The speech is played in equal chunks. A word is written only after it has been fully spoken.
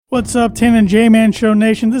What's up, Tan and J-Man Show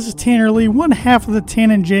Nation? This is Tanner Lee, one half of the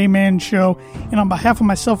Tan and J-Man Show. And on behalf of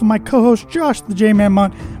myself and my co-host, Josh the J-Man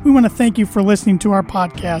Munt, we want to thank you for listening to our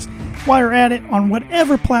podcast. While you're at it, on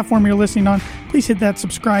whatever platform you're listening on, please hit that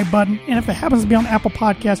subscribe button. And if it happens to be on Apple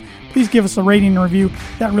Podcasts, please give us a rating and review.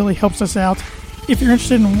 That really helps us out. If you're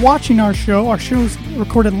interested in watching our show is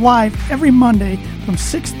recorded live every Monday from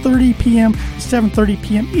 6:30 p.m. to 7:30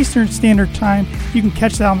 p.m. Eastern Standard Time. You can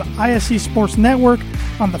catch that on the ISC Sports Network,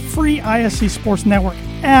 on the free ISC Sports Network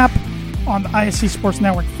app, on the ISC Sports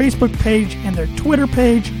Network Facebook page, and their Twitter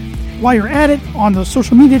page. While you're at it, on the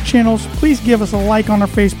social media channels, please give us a like on our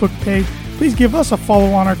Facebook page. Please give us a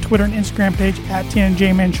follow on our Twitter and Instagram page at Tan and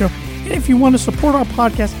J-Man Show. And if you want to support our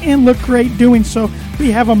podcast and look great doing so, we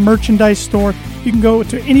have a merchandise store. You can go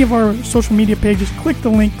to any of our social media pages, click the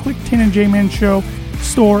link, click Tan and J-Man Show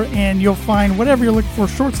store, and you'll find whatever you're looking for.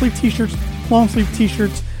 Short sleeve t-shirts, long sleeve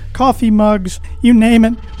t-shirts, coffee mugs, you name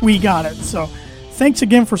it, we got it. So thanks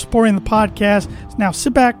again for supporting the podcast. Now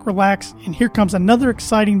sit back, relax, and here comes another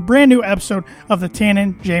exciting brand new episode of the Tan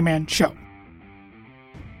and J-Man Show.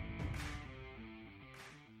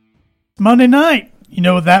 Monday night. You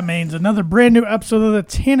know what that means. Another brand new episode of the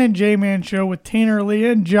Tan and J-Man Show with Tanner Lee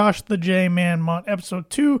and Josh the J-Man Munt. Episode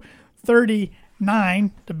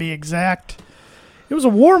 239, to be exact. It was a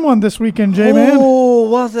warm one this weekend, J-Man. Oh,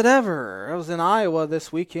 was it ever? I was in Iowa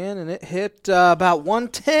this weekend, and it hit about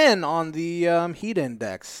 110 on the heat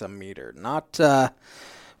index meter. Not,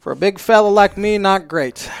 for a big fella like me, not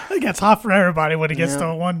great. I think it's hot for everybody when it gets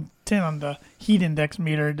to 110 on the heat index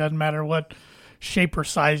meter. It doesn't matter what shape or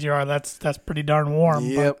size you are. That's pretty darn warm.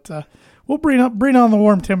 Yep. But we'll bring on the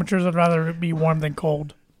warm temperatures. I'd rather it be warm than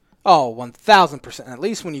cold. Oh, 1,000%. At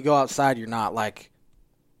least when you go outside, you're not, like,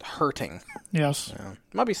 hurting. Yes. You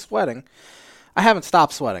might be sweating. I haven't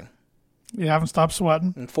stopped sweating. You haven't stopped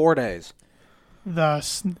sweating? In 4 days. The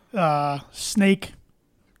snake,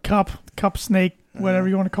 cup snake, whatever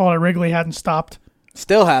you want to call it, Wrigley hadn't stopped.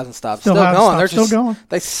 Still hasn't stopped. Still going. Stopped. They're still going.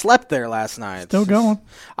 They slept there last night. Still going.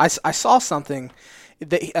 I saw something.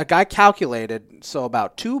 A guy calculated, so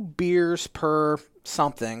about 2 beers per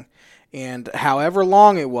something, and however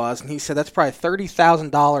long it was, and he said that's probably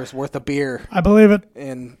 $30,000 worth of beer. I believe it.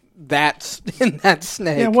 In that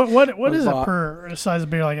snake. Yeah. What is it per size of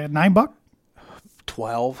beer? Like $9?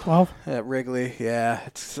 12 at Wrigley. Yeah,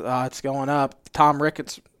 it's going up. Tom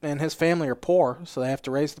Ricketts and his family are poor, so they have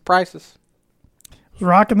to raise the prices.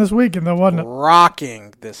 Rocking this weekend, though, wasn't it?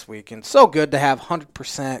 Rocking this weekend. So good to have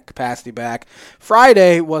 100% capacity back.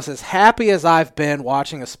 Friday was as happy as I've been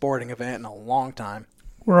watching a sporting event in a long time.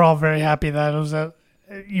 We're all very happy that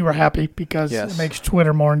you were happy because Yes. It makes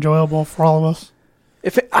Twitter more enjoyable for all of us.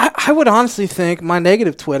 I would honestly think my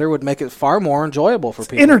negative Twitter would make it far more enjoyable for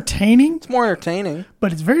people. Entertaining. It's more entertaining.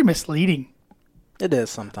 But it's very misleading. It is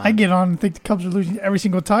sometimes. I get on and think the Cubs are losing every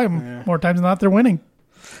single time. Yeah. More times than not, they're winning.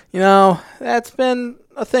 You know, that's been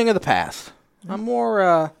a thing of the past. I'm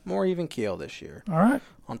more even keel this year. All right.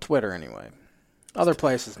 On Twitter, anyway. Other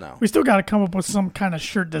places, no. We still got to come up with some kind of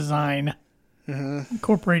shirt design. Mm-hmm.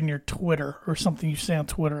 Incorporating your Twitter or something you say on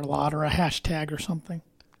Twitter a lot, or a hashtag or something.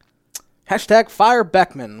 Hashtag Fire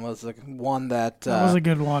Beckman was the one that was a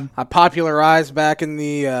good one. I popularized back in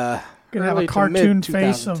the Gonna have a cartoon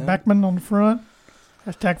face of Beckman on the front.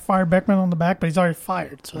 Hashtag Fire Beckman on the back, but he's already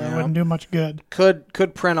fired, so that wouldn't do much good.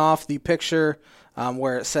 Could print off the picture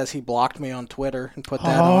where it says he blocked me on Twitter and put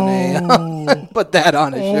that on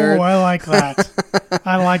a shirt. Oh, I like that.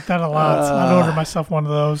 I like that a lot. I'd order myself one of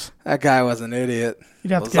those. That guy was an idiot.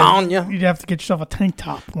 You'd have to get yourself a tank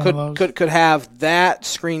top. Of those. Could have that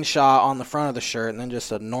screenshot on the front of the shirt and then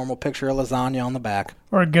just a normal picture of lasagna on the back.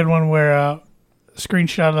 Or a good one where a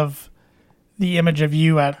screenshot of the image of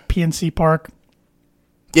you at PNC Park.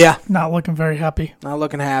 Yeah. Not looking very happy. Not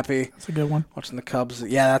looking happy. That's a good one. Watching the Cubs.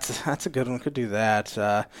 Yeah, that's a good one. Could do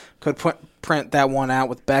that. Could print that one out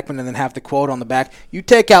with Beckman and then have the quote on the back. You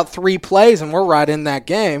take out 3 plays and we're right in that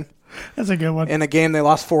game. That's a good one. In a game they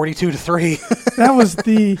lost 42-3. That was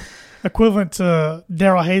the equivalent to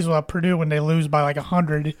Darryl Hazel at Purdue when they lose by like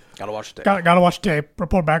 100. Gotta watch the tape. Gotta watch the tape.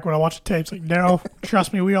 Report back when I watch the tape. It's like, Darryl,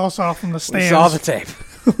 trust me, we all saw from the stands. We saw the tape.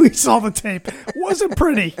 We saw the tape. It wasn't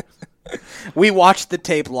pretty. We watched the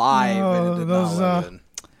tape live, and it did not look good.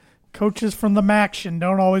 Coaches from the MACtion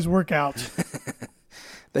don't always work out.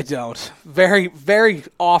 They don't. Very, very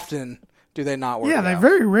often do they not work out. Yeah, they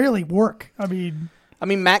very rarely work. I mean,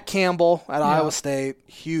 Matt Campbell at Iowa State,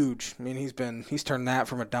 huge. I mean, he's turned that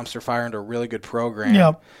from a dumpster fire into a really good program.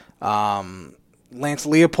 Yep. Lance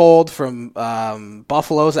Leopold from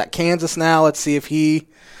Buffalo's at Kansas now. Let's see if he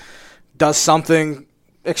does something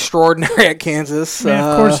extraordinary at Kansas.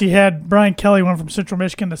 Of course, he had Brian Kelly went from Central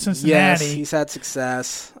Michigan to Cincinnati. Yes, he's had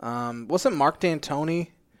success. Wasn't Mark D'Antonio?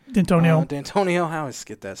 D'Antonio. I always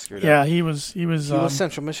get that screwed up. Yeah, he was. He was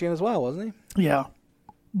Central Michigan as well, wasn't he? Yeah,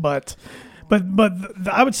 but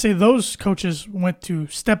I would say those coaches went to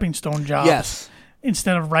stepping stone jobs. Yes.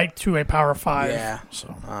 Instead of right to a Power 5. Yeah.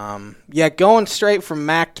 So. Going straight from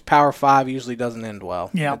MAC to Power 5 usually doesn't end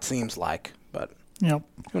well. Yeah. It seems like, but who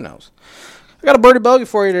knows? I got a birdie bogey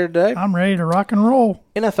for you today. I'm ready to rock and roll.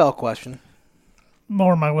 NFL question.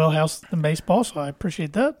 More in my wheelhouse than baseball, so I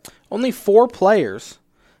appreciate that. Only 4 players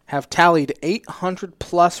have tallied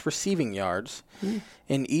 800-plus receiving yards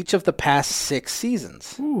in each of the past 6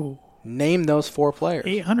 seasons. Ooh. Name those 4 players.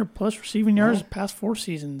 800-plus receiving yards past 4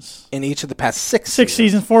 seasons. In each of the past 6 6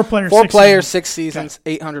 seasons. 4 players, 4 6 players, seasons. 6 seasons,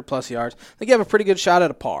 800-plus yards. I think you have a pretty good shot at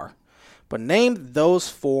a par. But name those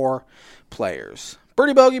 4 players.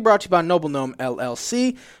 Birdie Bogey brought to you by Noble Gnome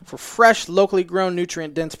LLC for fresh, locally grown,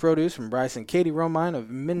 nutrient-dense produce from Bryce and Katie Romine of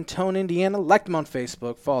Mentone, Indiana. Like them on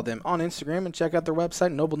Facebook, follow them on Instagram, and check out their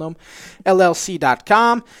website,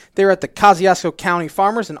 noblegnomellc.com. They're at the Kosciuszko County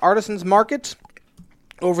Farmers and Artisans Market.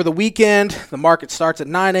 Over the weekend, the market starts at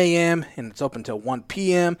 9 a.m. and it's open until 1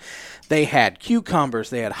 p.m. They had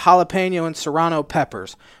cucumbers, they had jalapeno and serrano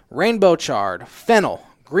peppers, rainbow chard, fennel,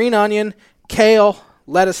 green onion, kale,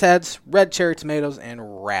 lettuce heads, red cherry tomatoes,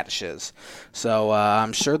 and radishes. So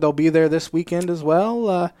I'm sure they'll be there this weekend as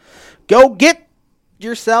well. Go get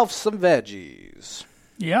yourself some veggies.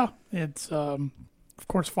 Yeah, it's, of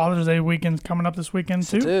course, Father's Day weekend's coming up this weekend,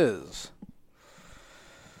 too. It is.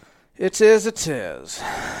 It is.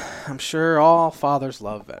 I'm sure all fathers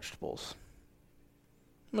love vegetables.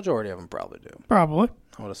 Majority of them probably do. Probably.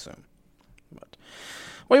 I would assume. But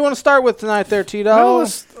what do you want to start with tonight there, Tito? Well,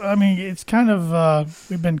 it's kind of,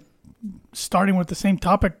 we've been starting with the same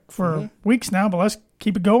topic for weeks now, but let's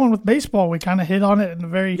keep it going with baseball. We kind of hit on it in the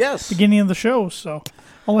very beginning of the show, so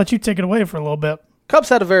I'll let you take it away for a little bit. Cubs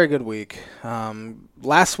had a very good week.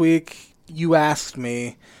 Last week, you asked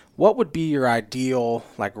me, what would be your ideal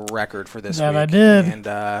record for this week? I did. And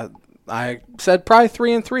I said probably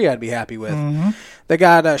 3-3 I'd be happy with. They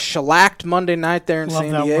got shellacked Monday night there in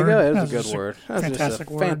San Diego. It was a good word. That's fantastic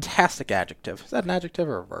just a word. fantastic adjective. Is that an adjective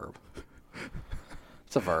or a verb?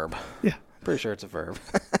 It's a verb. Yeah. Pretty sure it's a verb.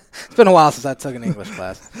 It's been a while since I took an English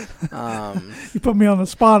class. You put me on the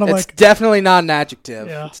spot. It's definitely not an adjective.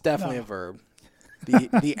 Yeah, it's definitely a verb.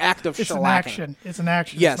 The act of it's shellacking. An action. It's an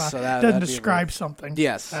action. Yes, it doesn't describe something.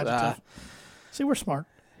 Yes. See, we're smart.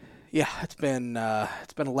 Yeah, it's been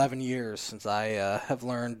 11 years since I have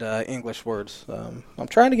learned English words. I'm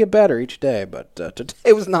trying to get better each day, but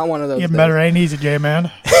today was not one of those Getting days. better ain't easy,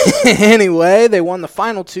 J-Man. Anyway, they won the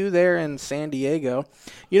final 2 there in San Diego.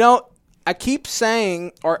 I keep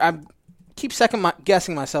saying, or I keep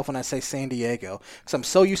guessing myself when I say San Diego, because I'm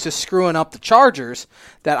so used to screwing up the Chargers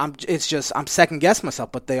that I'm second guessing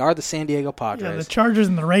myself. But they are the San Diego Padres. Yeah, the Chargers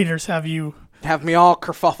and the Raiders have me all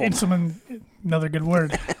kerfuffled. Another good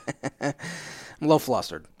word. I'm a little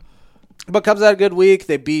flustered. But Cubs had a good week.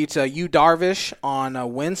 They beat Yu Darvish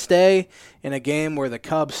on Wednesday in a game where the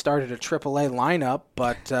Cubs started a AAA lineup,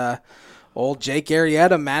 but old Jake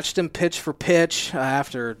Arrieta matched him pitch for pitch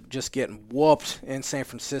after just getting whooped in San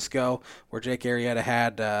Francisco, where Jake Arrieta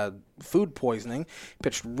had food poisoning.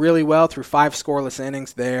 Pitched really well through 5 scoreless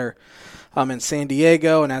innings there in San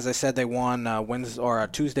Diego, and as I said, they won Wednesday or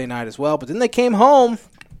Tuesday night as well. But then they came home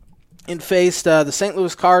and faced the St.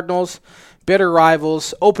 Louis Cardinals, bitter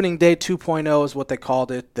rivals. Opening day 2.0 is what they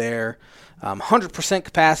called it there. 100%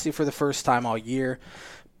 capacity for the first time all year.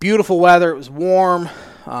 Beautiful weather. It was warm.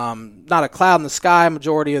 Not a cloud in the sky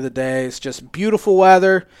majority of the day. It's just beautiful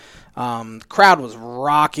weather. The crowd was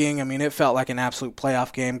rocking. I mean, it felt like an absolute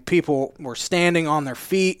playoff game. People were standing on their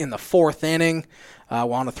feet in the 4th inning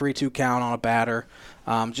on a 3-2 count on a batter.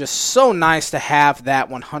 Just so nice to have that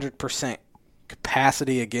 100%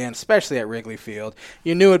 capacity again, especially at Wrigley Field.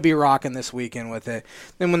 You knew it'd be rocking this weekend with it.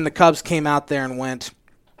 Then when the Cubs came out there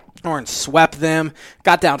and swept them,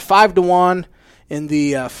 got down 5-1 in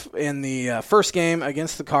the first game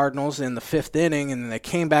against the Cardinals in the 5th inning, and then they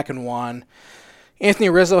came back and won. Anthony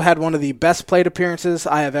Rizzo had one of the best plate appearances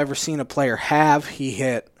I have ever seen a player have. He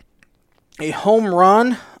hit a home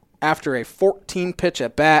run after a 14-pitch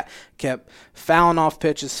at bat, kept fouling off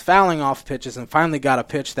pitches, and finally got a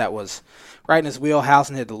pitch that was right in his wheelhouse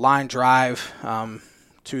and hit the line drive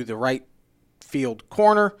to the right field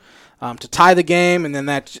corner to tie the game. And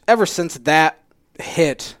then ever since that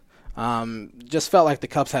hit, just felt like the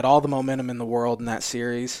Cubs had all the momentum in the world in that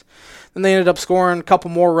series. Then they ended up scoring a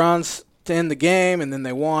couple more runs to end the game, and then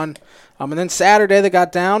they won. And then Saturday they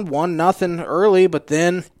got down 1-0 early, but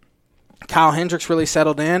then Kyle Hendricks really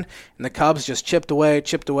settled in, and the Cubs just chipped away,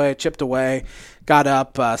 got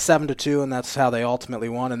up 7-2, and that's how they ultimately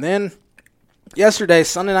won. And then yesterday,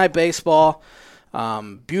 Sunday Night Baseball,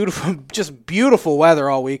 beautiful weather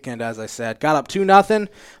all weekend, as I said. Got up 2-0.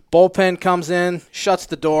 Bullpen comes in, shuts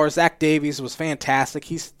the door. Zach Davies was fantastic.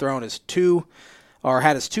 He's thrown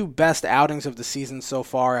had his two best outings of the season so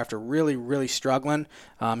far after really, really struggling.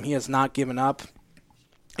 He has not given up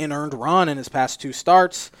an earned run in his past 2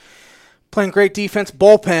 starts. Playing great defense.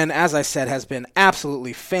 Bullpen, as I said, has been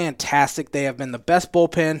absolutely fantastic. They have been the best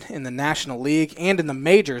bullpen in the National League and in the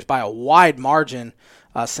majors by a wide margin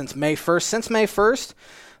since May 1st. Since May 1st,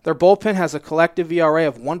 their bullpen has a collective ERA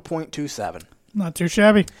of 1.27. Not too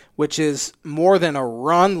shabby. Which is more than a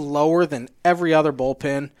run lower than every other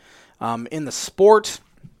bullpen in the sport.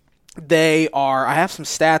 I have some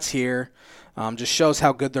stats here. Just shows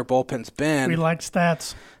how good their bullpen's been. We like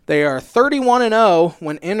stats. They are 31-0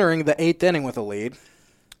 when entering the 8th inning with a lead.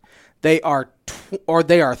 They are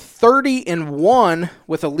 30-1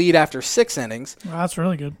 with a lead after 6 innings. Wow, that's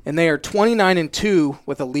really good. And they are 29-2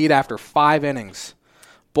 with a lead after 5 innings.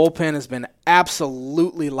 Bullpen has been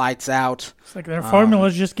absolutely lights out. It's like their formula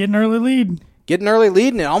is just get an early lead. Get an early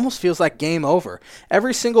lead, and it almost feels like game over.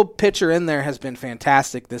 Every single pitcher in there has been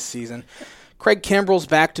fantastic this season. Craig Kimbrell's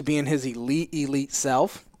back to being his elite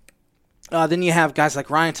self. Then you have guys like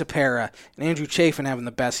Ryan Tepera and Andrew Chafin having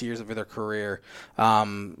the best years of their career.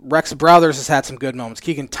 Rex Brothers has had some good moments.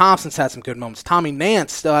 Keegan Thompson's had some good moments. Tommy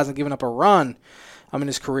Nance still hasn't given up a run in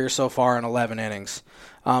his career so far in 11 innings.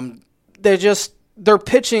 They're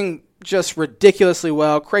pitching just ridiculously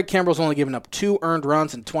well. Craig Kimbrell's only given up 2 earned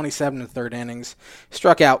runs in 27 1/3 innings.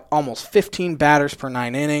 Struck out almost 15 batters per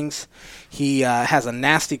 9 innings. He has a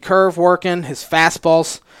nasty curve working. His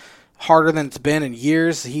fastball's harder than it's been in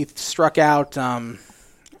years. He struck out Dylan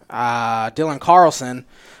Carlson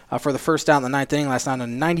for the first out in the 9th inning last night on a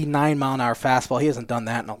 99-mile-an-hour fastball. He hasn't done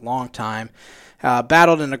that in a long time.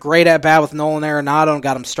 Battled in a great at-bat with Nolan Arenado and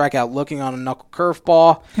got him strikeout looking on a knuckle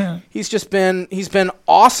curveball. Yeah. He's been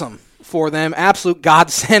awesome for them. Absolute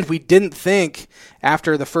godsend. We didn't think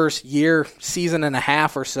after the first season and a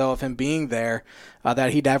half or so of him being there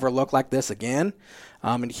that he'd ever look like this again.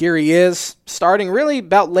 And here he is, starting really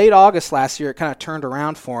about late August last year. It kind of turned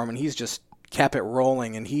around for him, and he's just kept it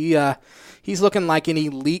rolling. And he's looking like an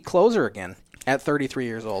elite closer again at 33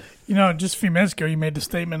 years old. Just a few minutes ago, you made the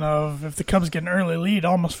statement of if the Cubs get an early lead, it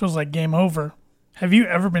almost feels like game over. Have you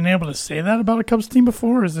ever been able to say that about a Cubs team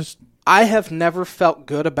before? Or is this? I have never felt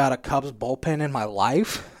good about a Cubs bullpen in my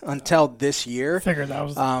life until this year. I figured that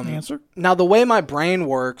was the answer. Now, the way my brain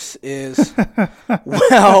works is,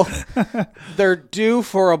 well, they're due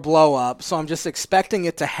for a blow-up, so I'm just expecting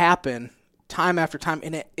it to happen time after time,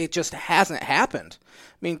 and it just hasn't happened.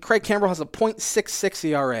 I mean, Craig Kimbrell has a .66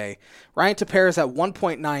 ERA. Ryan Tepera's at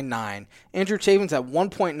 1.99. Andrew Chafin's at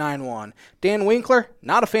 1.91. Dan Winkler,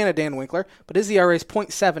 not a fan of Dan Winkler, but his ERA is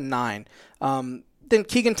 .79. Then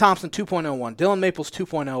Keegan Thompson, 2.01. Dylan Maples,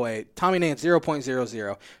 2.08. Tommy Nance,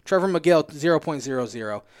 0.00. Trevor McGill,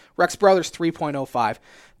 0.00. Rex Brothers, 3.05.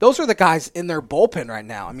 Those are the guys in their bullpen right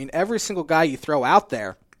now. I mean, every single guy you throw out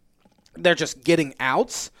there, they're just getting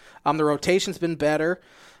outs. The rotation's been better.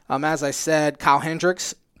 As I said, Kyle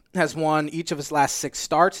Hendricks has won each of his last 6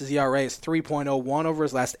 starts. His ERA is 3.01 over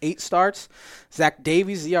his last 8 starts. Zach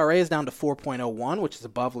Davies' ERA is down to 4.01, which is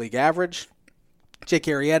above league average. Jake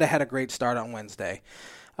Arrieta had a great start on Wednesday.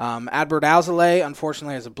 Adbert Alzolay,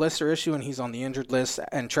 unfortunately, has a blister issue, and he's on the injured list.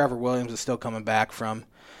 And Trevor Williams is still coming back from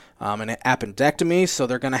an appendectomy, so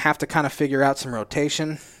they're going to have to kind of figure out some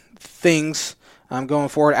rotation things going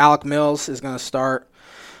forward. Alec Mills is going to start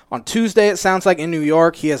on Tuesday, it sounds like, in New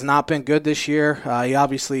York. He has not been good this year. He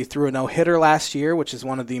obviously threw a no-hitter last year, which is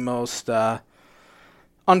one of the most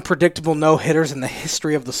unpredictable no-hitters in the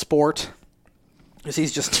history of the sport.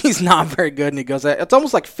 He's not very good, and he goes. It's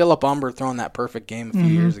almost like Philip Umber throwing that perfect game a few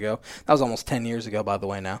years ago. That was almost 10 years ago, by the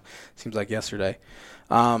way. Now seems like yesterday.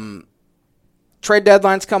 Trade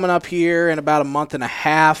deadline's coming up here in about a month and a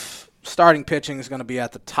half. Starting pitching is going to be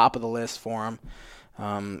at the top of the list for him,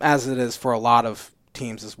 as it is for a lot of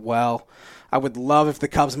teams as well. I would love if the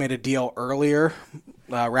Cubs made a deal earlier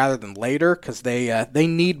rather than later because they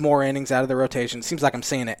need more innings out of the rotation. It seems like I'm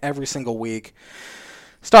saying it every single week.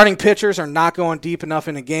 Starting pitchers are not going deep enough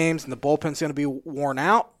into games, and the bullpen's going to be worn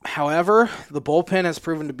out. However, the bullpen has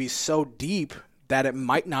proven to be so deep that it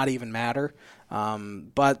might not even matter,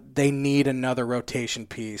 but they need another rotation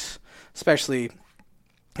piece, especially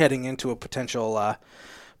heading into a potential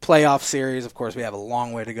playoff series. Of course, we have a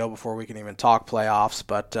long way to go before we can even talk playoffs.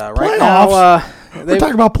 But right now, we're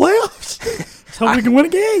talking about playoffs. So we can win a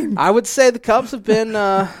game. I would say the Cubs have been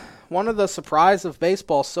one of the surprise of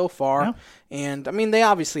baseball so far. Yeah. And, I mean, they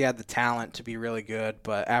obviously had the talent to be really good.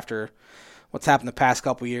 But after what's happened the past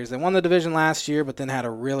couple years, they won the division last year, but then had a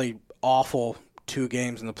really awful 2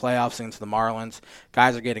 games in the playoffs against the Marlins.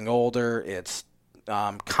 Guys are getting older. It's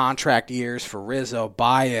contract years for Rizzo,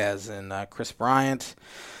 Baez, and Chris Bryant.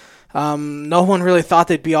 No one really thought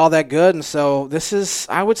they'd be all that good, and so this is,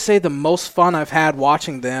 I would say, the most fun I've had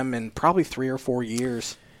watching them in probably 3 or 4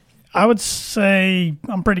 years. I would say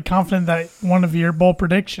I'm pretty confident that one of your bold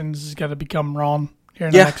predictions is going to become wrong here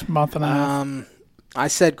in the next month and a half. I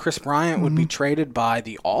said Chris Bryant would be traded by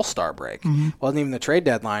the All-Star break. Wasn't even the trade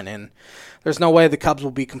deadline, and there's no way the Cubs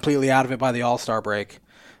will be completely out of it by the All-Star break.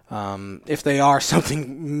 If they are,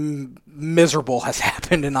 something miserable has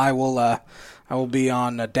happened, and I will be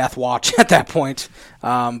on death watch at that point.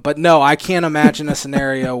 But no, I can't imagine a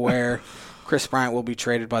scenario where Chris Bryant will be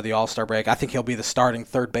traded by the All-Star break. I think he'll be the starting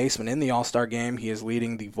third baseman in the All-Star game. He is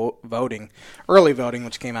leading the early voting,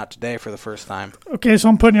 which came out today for the first time. Okay, so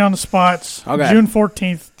I'm putting you on the spots. Okay. June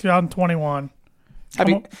 14th, 2021.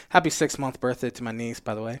 Happy 6-month birthday to my niece,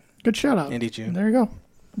 by the way. Good shout out. Andy June. There you go.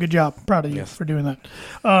 Good job. Proud of you for doing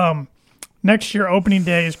that. Next year, opening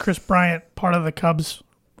day, is Chris Bryant part of the Cubs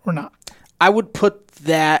or not? I would put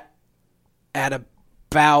that at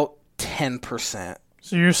about 10%.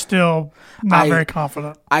 So you're still not very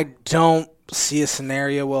confident. I don't see a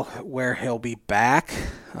scenario where he'll be back.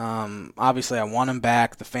 Obviously, I want him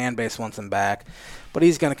back. The fan base wants him back. But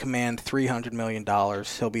he's going to command $300 million.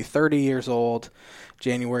 He'll be 30 years old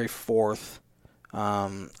January 4th.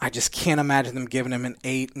 I just can't imagine them giving him an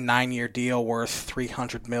 8-9 year deal worth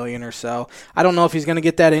 $300 million or so. I don't know if he's going to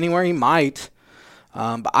get that anywhere. He might.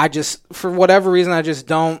 But I just, for whatever reason, I just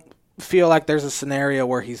don't feel like there's a scenario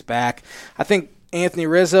where he's back. I think Anthony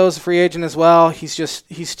Rizzo's a free agent as well.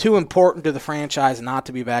 He's too important to the franchise not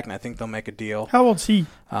to be back, and I think they'll make a deal. How old's he?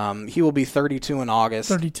 He will be 32 in August.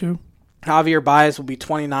 32. Javier Baez will be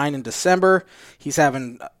 29 in December. He's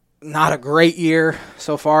having not a great year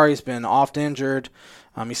so far. He's been oft injured.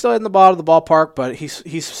 He's still in the bottom of the ballpark, but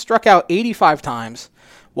he's struck out 85 times,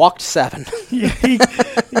 walked 7. Yeah, he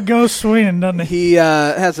goes swinging, doesn't he? He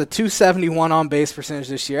has a .271 on base percentage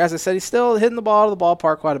this year. As I said, he's still hitting the ball to the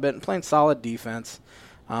ballpark quite a bit and playing solid defense.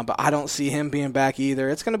 But I don't see him being back either.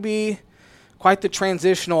 It's going to be quite the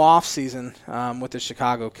transitional offseason with the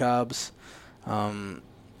Chicago Cubs.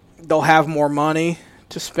 They'll have more money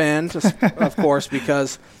to spend, of course,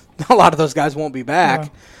 because a lot of those guys won't be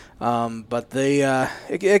back. Yeah. But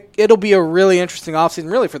it'll be a really interesting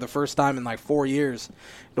offseason, really for the first time in like 4 years.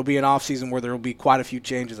 It'll be an offseason where there will be quite a few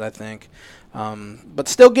changes, I think. But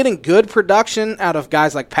still getting good production out of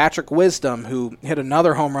guys like Patrick Wisdom, who hit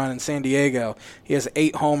another home run in San Diego. He has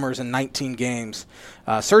 8 homers in 19 games.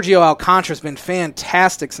 Sergio Alcantara's been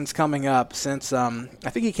fantastic since coming up, since I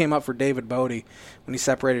think he came up for David Bodie when he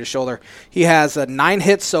separated his shoulder. He has 9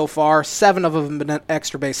 hits so far. 7 of them have been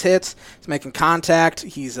extra base hits. He's making contact.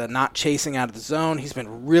 He's not chasing out of the zone. He's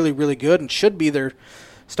been really, really good and should be their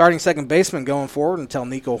starting second baseman going forward until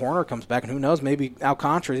Nico Horner comes back. And who knows, maybe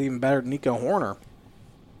Alcantara is even better than Nico Horner.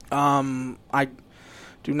 I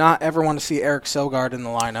do not ever want to see Eric Sogard in the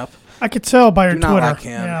lineup. I could tell by your Twitter. Not like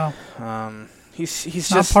him. Yeah. He's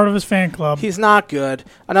not just part of his fan club. He's not good.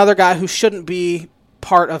 Another guy who shouldn't be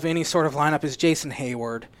part of any sort of lineup is Jason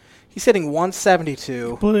Hayward. He's hitting 172.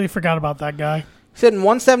 Completely forgot about that guy. He's hitting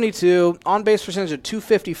 172, on base percentage of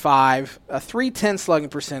 255, a 310 slugging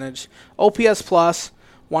percentage, OPS plus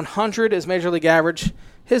 100 is major league average.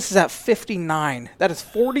 His is at 59. That is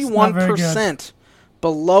 41%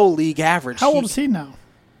 below league average. How old is he now?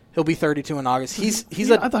 He'll be 32 in August. I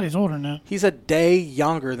thought he's older now. He's a day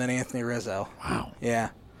younger than Anthony Rizzo. Wow. Yeah.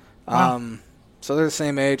 Wow. So they're the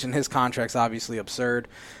same age, and his contract's obviously absurd.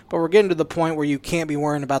 But we're getting to the point where you can't be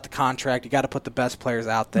worrying about the contract. You got to put the best players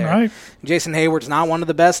out there. Right. Jason Hayward's not one of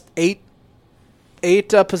the best eight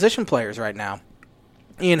position players right now.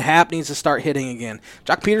 Ian Happ needs to start hitting again.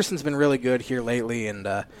 Jock Peterson's been really good here lately, and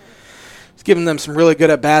he's giving them some really good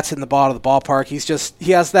at-bats in the bottom of the ballpark.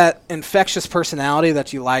 He has that infectious personality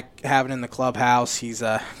that you like having in the clubhouse. He's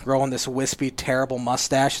growing this wispy, terrible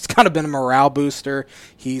mustache. It's kind of been a morale booster.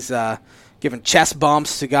 He's giving chest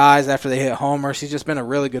bumps to guys after they hit homers. He's just been a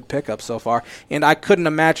really good pickup so far. And I couldn't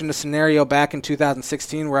imagine a scenario back in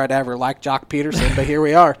 2016 where I'd ever like Jock Peterson, but here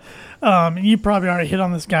we are. You probably already hit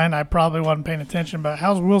on this guy, and I probably wasn't paying attention, but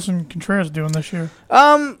how's Wilson Contreras doing this year?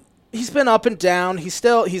 He's been up and down.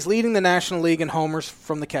 He's leading the National League in homers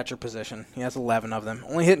from the catcher position. He has 11 of them.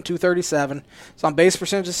 Only hitting .237. His on-base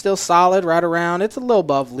percentage is still solid, right around. It's a little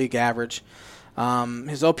above league average.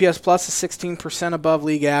 His OPS plus is 16% above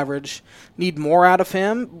league average. Need more out of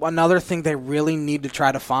him. Another thing they really need to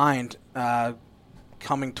try to find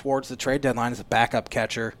coming towards the trade deadline is a backup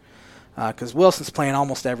catcher. Because Wilson's playing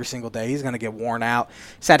almost every single day. He's going to get worn out.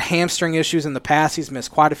 He's had hamstring issues in the past. He's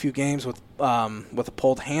missed quite a few games with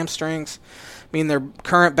pulled hamstrings. I mean, their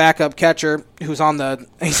current backup catcher, he's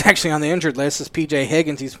actually on the injured list, is P.J.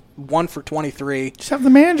 Higgins. He's 1 for 23. Just have the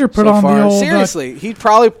manager put so on far. the old Seriously, he'd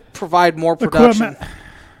probably provide more production. Equipment.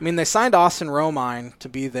 I mean, they signed Austin Romine to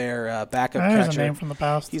be their backup catcher. There's a name from the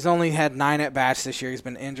past. He's only had 9 at-bats this year. He's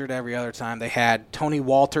been injured every other time. They had Tony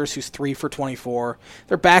Walters, who's 3 for 24.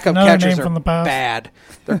 Their backup catchers are bad.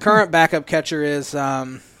 Their current backup catcher is,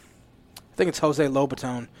 I think it's Jose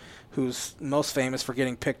Lobaton, who's most famous for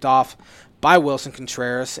getting picked off by Wilson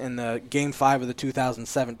Contreras in the Game 5 of the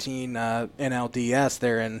 2017 NLDS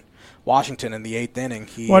there in Washington in the 8th inning.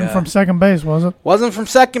 He wasn't from second base, was it? Wasn't from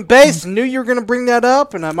second base. Knew you were going to bring that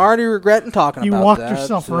up, and I'm already regretting talking about that. You walked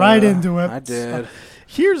yourself right into it. I did.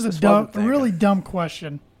 Here's a really dumb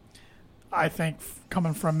question, I think,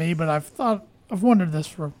 coming from me, but I've wondered this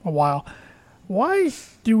for a while. Why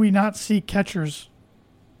do we not see catchers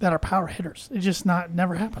that are power hitters? It just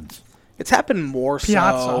never happens. It's happened more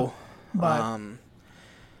so.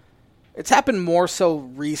 It's happened more so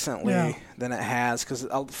recently than it has, because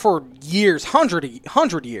for years,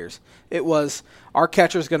 100 years, it was our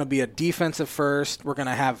catcher's going to be a defensive first. We're going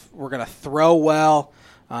to throw well.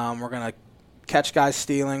 We're going to catch guys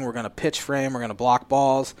stealing. We're going to pitch frame. We're going to block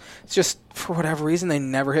balls. It's just, for whatever reason, they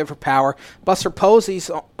never hit for power. Buster Posey,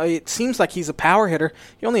 it seems like he's a power hitter.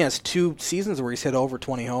 He only has 2 seasons where he's hit over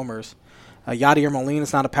 20 homers. Yadier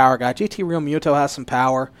Molina's not a power guy. JT Realmuto has some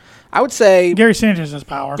power. I would say Gary Sanchez has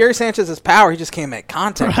power. He just can't make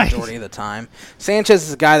contact majority of the time. Sanchez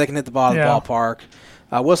is a guy that can hit the ball of the ballpark.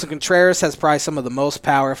 Wilson Contreras has probably some of the most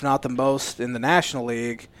power, if not the most, in the National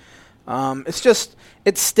League. It's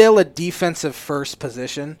still a defensive first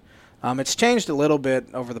position. It's changed a little bit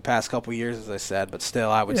over the past couple of years, as I said, but still,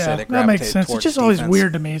 I would say they gravitate that makes sense. towards It's just defense. always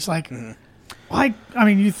weird to me. It's like, why? I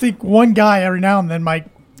mean, you think one guy every now and then might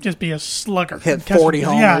just be a slugger. Hit 40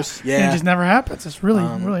 homers. Yeah. It just never happens. It's really,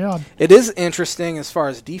 really odd. It is interesting as far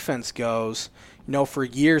as defense goes. For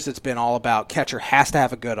years it's been all about catcher has to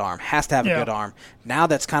have a good arm, good arm. Now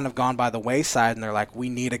that's kind of gone by the wayside, and they're like, we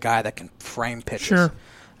need a guy that can frame pitches.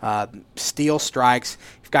 Sure. Steal strikes.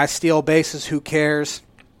 If guys steal bases, who cares?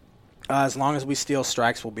 As long as we steal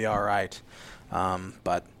strikes, we'll be all right.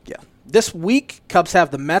 But, yeah. This week, Cubs have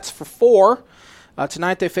the Mets for 4.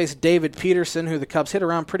 Tonight they face David Peterson, who the Cubs hit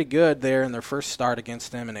around pretty good there in their first start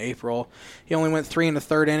against him in April. He only went 3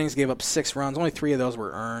 1/3 innings, gave up 6 runs. Only 3 of those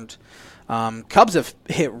were earned. Cubs have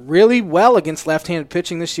hit really well against left-handed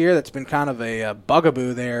pitching this year. That's been kind of a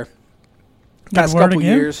bugaboo there. Past couple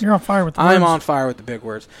years. You're on fire with the words. I'm on fire with the big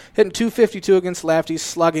words. Hitting .252 against lefties,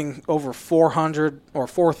 slugging over 400 or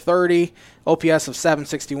 430, OPS of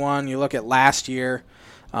 761. You look at last year,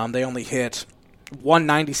 they only hit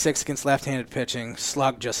 196 against left-handed pitching,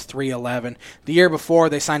 slugged just 311. The year before,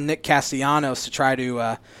 they signed Nick Castellanos to try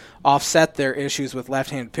to offset their issues with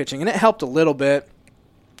left-handed pitching, and it helped a little bit,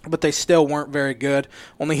 but they still weren't very good,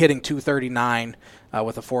 only hitting .239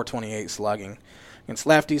 with a 428 slugging against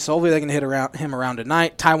lefties. So hopefully they can hit him around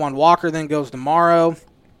tonight. Taijuan Walker then goes tomorrow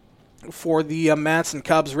for the Mets, and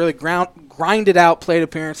Cubs really grinded out plate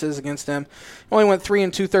appearances against him. Only went 3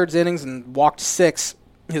 2/3 innings and walked 6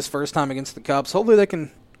 his first time against the Cubs. Hopefully they can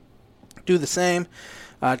do the same.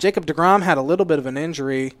 Jacob deGrom had a little bit of an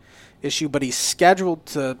injury issue, but he's scheduled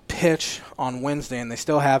to pitch on Wednesday, and they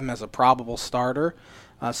still have him as a probable starter.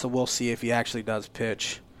 So we'll see if he actually does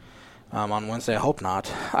pitch on Wednesday. I hope not.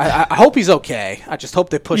 I hope he's okay. I just hope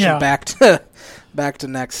they push him back to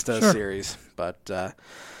next series. But that's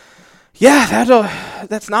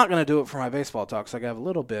not going to do it for my baseball talk. So I have a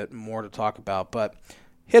little bit more to talk about, but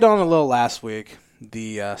hit on a little last week.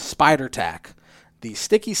 The spider tack, the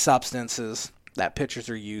sticky substances that pitchers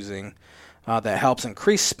are using that helps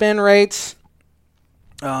increase spin rates.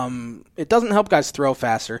 It doesn't help guys throw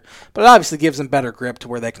faster, but it obviously gives them better grip to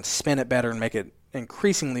where they can spin it better and make it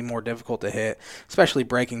increasingly more difficult to hit, especially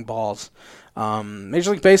breaking balls.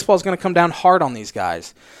 Major League Baseball is going to come down hard on these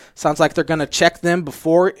guys. Sounds like they're going to check them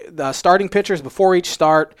before the starting pitchers before each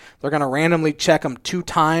start. They're going to randomly check them 2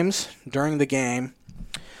 times during the game.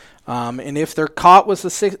 And if they're caught with a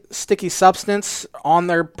sticky substance on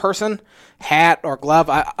their person, hat or glove,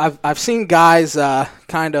 I've seen guys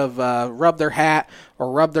kind of rub their hat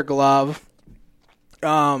or rub their glove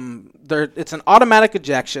It's an automatic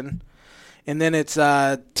ejection, and then it's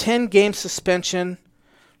a 10-game suspension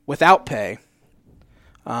without pay.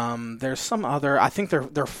 There's some other, I think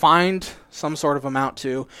they're fined some sort of amount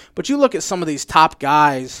too. But you look at some of these top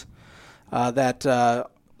guys that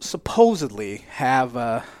supposedly have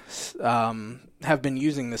been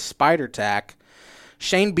using this spider tack.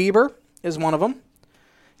 Shane Bieber is one of them.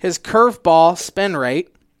 His curveball spin rate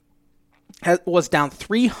was down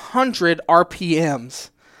 300 RPMs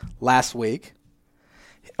last week,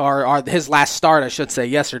 or his last start, I should say,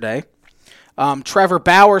 yesterday. Trevor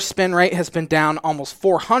Bauer's spin rate has been down almost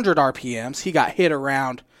 400 RPMs. He got hit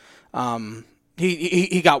around.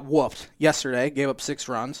 He got whooped yesterday, gave up 6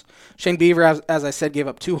 runs. Shane Bieber, as I said, gave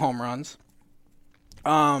up 2 home runs.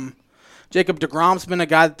 Jacob deGrom's been a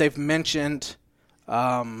guy that they've mentioned.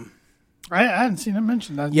 I hadn't seen him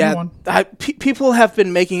mentioned that. Yeah, new one. People have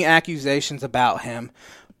been making accusations about him,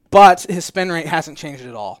 but his spin rate hasn't changed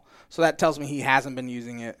at all. So that tells me he hasn't been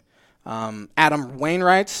using it. Adam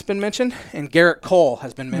Wainwright's been mentioned, and Garrett Cole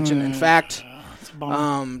has been mentioned. In fact,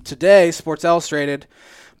 today, Sports Illustrated,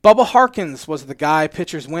 Bubba Harkins was the guy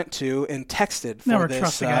pitchers went to and texted for Never this.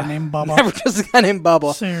 trust a guy named Bubba. Never trust a guy named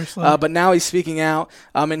Bubba. Seriously. But now he's speaking out,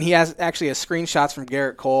 and he has screenshots from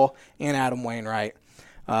Garrett Cole and Adam Wainwright.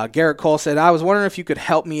 Garrett Cole said, I was wondering if you could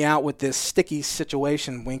help me out with this sticky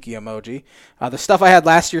situation, winky emoji. The stuff I had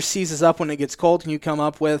last year seizes up when it gets cold. Can you come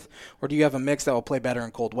up with, or do you have a mix that will play better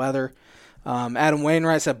in cold weather? Adam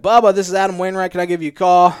Wainwright said, Bubba, this is Adam Wainwright. Can I give you a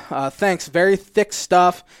call? Thanks. Very thick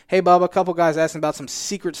stuff. Hey, Bubba, a couple guys asking about some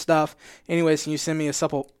secret stuff. Anyways, can you send me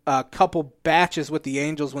a couple batches with the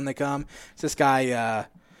Angels when they come? This guy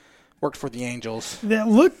worked for the Angels.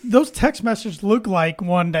 Those text messages look like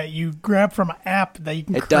one that you grab from an app that you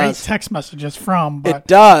can create text messages from. But, it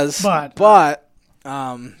does, but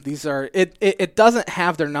these are it doesn't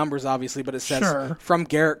have their numbers obviously, but it says from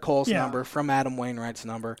Garrett Cole's number, from Adam Wainwright's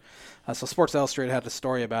number. So Sports Illustrated had a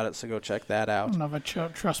story about it, so go check that out. I don't know if I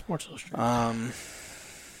trust Sports Illustrated.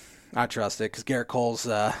 I trust it because Garrett Cole's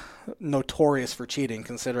notorious for cheating,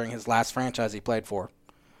 considering his last franchise he played for.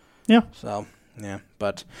 Yeah. So. Yeah,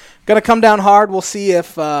 but gonna come down hard. We'll see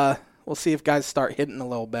if guys start hitting a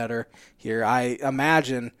little better here. I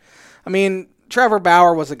imagine. I mean, Trevor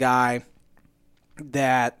Bauer was a guy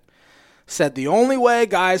that said the only way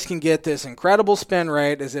guys can get this incredible spin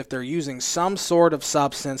rate is if they're using some sort of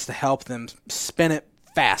substance to help them spin it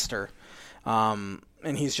faster.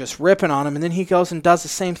 And he's just ripping on him, and then he goes and does the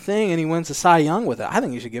same thing, and he wins the Cy Young with it. I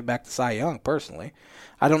think you should give back to Cy Young, personally.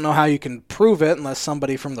 I don't know how you can prove it unless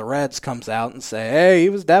somebody from the Reds comes out and say, hey, he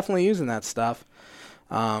was definitely using that stuff.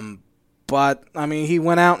 But, I mean, he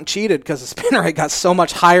went out and cheated because the spin rate got so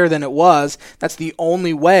much higher than it was. That's the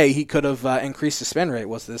only way he could have increased the spin rate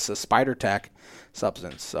was this spider tack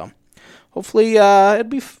substance. So hopefully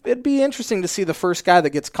it'd be interesting to see the first guy that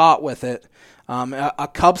gets caught with it. A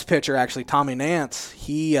Cubs pitcher, actually, Tommy Nance,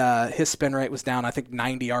 his spin rate was down, I think,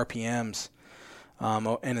 90 RPMs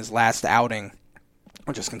in his last outing,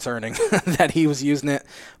 which is concerning that he was using it.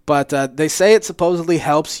 But they say it supposedly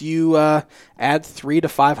helps you add 300 to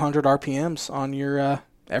 500 RPMs on your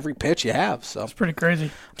every pitch you have. So it's pretty crazy.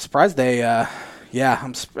 I'm surprised they, I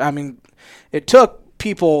mean, it took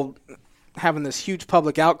people having this huge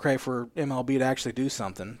public outcry for MLB to actually do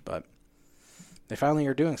something, but they finally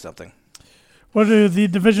are doing something. What do the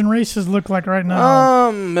division races look like right now?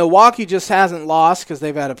 Milwaukee just hasn't lost because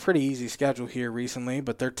they've had a pretty easy schedule here recently,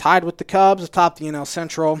 but they're tied with the Cubs atop the NL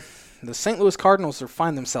Central. The St. Louis Cardinals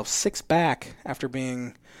find themselves 6 back after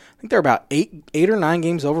being, I think they're about 8 or 9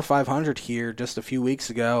 games over 500 here just a few weeks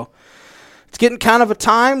ago. It's getting kind of a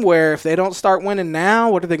time where if they don't start winning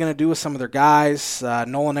now, what are they going to do with some of their guys?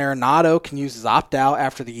 Nolan Arenado can use his opt-out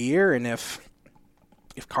after the year, and if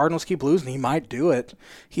Cardinals keep losing, he might do it.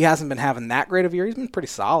 He hasn't been having that great of a year. He's been pretty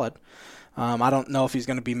solid. I don't know if he's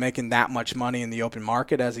going to be making that much money in the open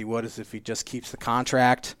market as he would as if he just keeps the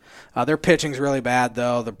contract. Their pitching's really bad,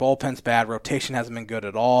 though. Their bullpen's bad. Rotation hasn't been good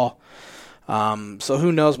at all. So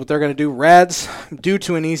who knows what they're going to do. Reds, due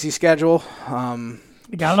to an easy schedule.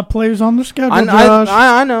 You got the players on the schedule, Josh.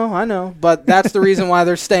 I know. But that's the reason why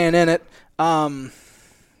they're staying in it.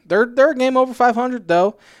 They're a game over 500,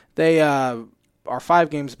 though. They are 5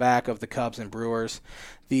 games back of the Cubs and Brewers.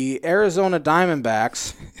 The Arizona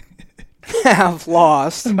Diamondbacks have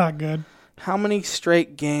lost. They're not good. How many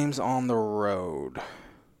straight games on the road?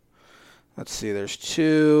 Let's see. There's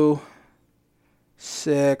 2,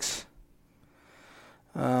 6.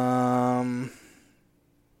 Let's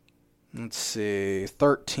see.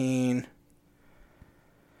 13.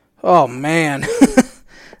 Oh, man.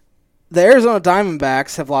 The Arizona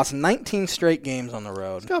Diamondbacks have lost 19 straight games on the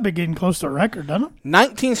road. It's got to be getting close to a record, doesn't it?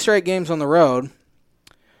 19 straight games on the road.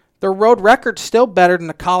 Their road record's still better than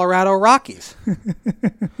the Colorado Rockies.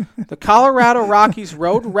 The Colorado Rockies'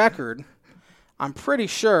 road record, I'm pretty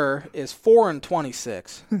sure, is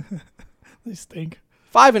 4-26. They stink.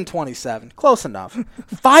 5-27, close enough.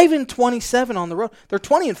 5-27 on the road. They're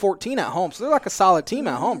 20-14 at home, so they're like a solid team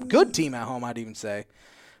at home. Good team at home, I'd even say.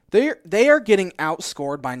 They are getting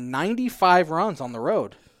outscored by 95 runs on the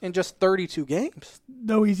road in just 32 games.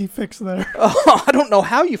 No easy fix there. Oh, I don't know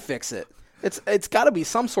how you fix it. It's got to be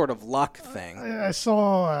some sort of luck thing. I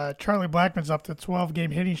saw Charlie Blackmon's up to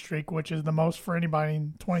 12-game hitting streak, which is the most for anybody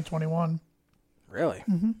in 2021. Really?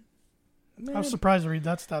 Mm-hmm. I was surprised to read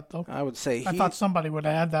that stat, though. I would say I thought somebody would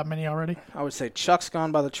have had that many already. I would say Chuck's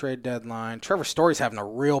gone by the trade deadline. Trevor Story's having a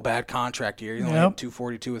real bad contract year. He's only had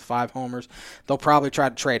 242 with 5 homers. They'll probably try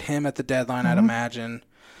to trade him at the deadline, I'd imagine.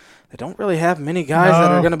 They don't really have many guys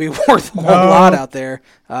that are going to be worth a whole lot out there.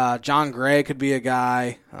 John Gray could be a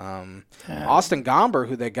guy. Austin Gomber,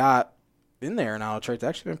 who they got in there in auto trades,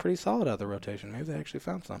 actually been pretty solid out of the rotation. Maybe they actually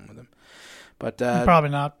found something with him. But probably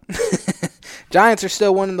not. Giants are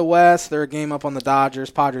still winning the West. They're a game up on the Dodgers.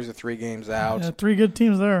 Padres are 3 games out. Yeah, 3 good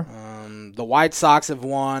teams there. The White Sox have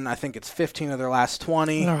won, I think it's 15 of their last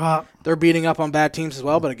 20. They're hot. They're beating up on bad teams as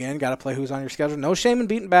well, but again, got to play who's on your schedule. No shame in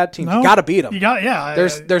beating bad teams. You got to beat them.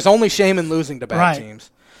 There's only shame in losing to bad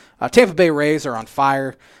teams. Tampa Bay Rays are on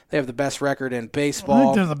fire. They have the best record in baseball. I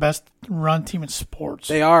think they're the best run team in sports.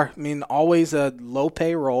 They are. I mean, always a low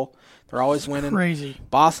payroll. They're always winning. Crazy.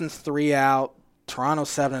 Boston's 3 out. Toronto's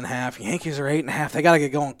 7.5. Yankees are 8.5. They got to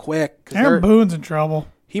get going quick. Aaron Boone's in trouble.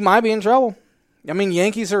 He might be in trouble. I mean,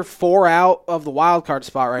 Yankees are 4 out of the wild card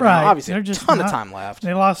spot right now. Obviously, a ton of time left.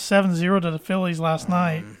 They lost 7-0 to the Phillies last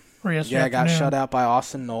night. Or yesterday got shut out by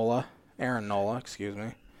Aaron Nola, excuse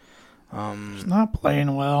me. It's not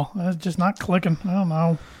playing well. It's just not clicking. I don't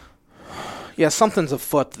know. Yeah, something's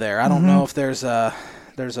afoot there. I don't know if there's a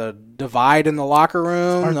divide in the locker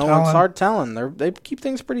room. It's hard telling. They keep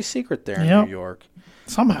things pretty secret there in New York.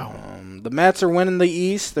 Somehow. The Mets are winning the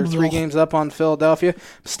East. They're 3 games up on Philadelphia.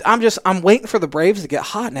 I'm waiting for the Braves to get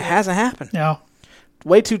hot, and it hasn't happened. Yeah.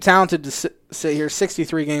 Way too talented to sit here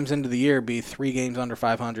 63 games into the year, be 3 games under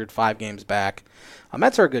 500, 5 games back.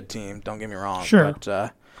 Mets are a good team, don't get me wrong. Sure.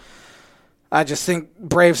 But I just think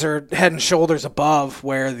Braves are head and shoulders above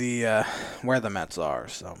where the Mets are.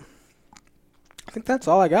 So I think that's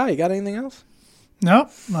all I got. You got anything else? Nope.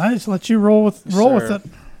 I just let you roll with it.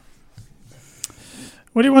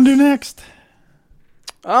 What do you want to do next?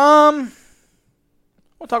 We'll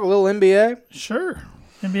talk a little NBA. Sure.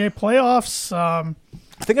 NBA playoffs. I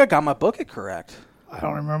think I got my bucket correct. I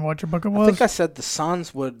don't remember what your bucket was. I think I said the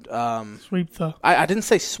Suns would sweep the. I didn't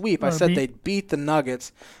say sweep. I said they'd beat the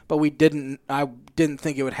Nuggets, but we didn't. I didn't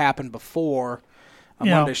think it would happen before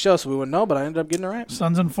Monday's show, so we wouldn't know. But I ended up getting it right.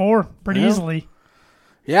 Suns in 4 pretty easily.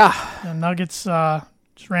 Yeah. The Nuggets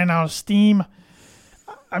just ran out of steam.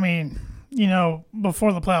 I mean,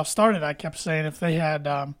 before the playoffs started, I kept saying if they had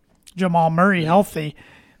Jamal Murray healthy,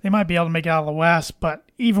 they might be able to make it out of the West. But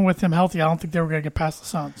even with him healthy, I don't think they were going to get past the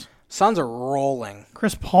Suns. Suns are rolling.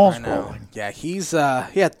 Chris Paul's rolling. Yeah, he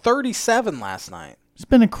had 37 last night. It's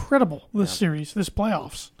been incredible this series, this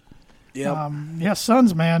playoffs. Yeah.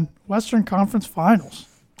 Suns, man. Western Conference Finals.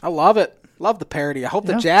 I love it. Love the parity. I hope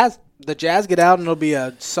the Jazz get out and it'll be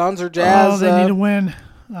a Suns or Jazz. Oh, they need to win.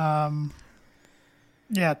 Tonight.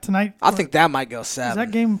 I think that might go 7. Is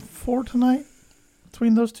that game 4 tonight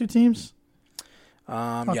between those two teams?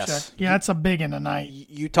 Yes. Check. Yeah, it's a big one tonight.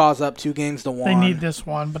 Utah's up 2-1. They need this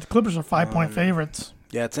one, but the Clippers are 5-point favorites.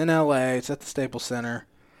 Yeah, it's in L.A. It's at the Staples Center.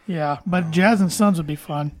 Yeah, but Jazz and Suns would be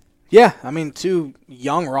fun. Yeah, I mean, 2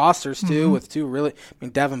 young rosters, too, with 2 really... I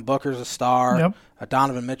mean, Devin Booker's a star. Yep.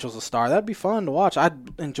 Donovan Mitchell's a star. That'd be fun to watch.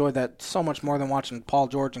 I'd enjoy that so much more than watching Paul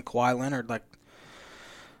George and Kawhi Leonard like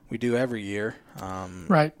we do every year.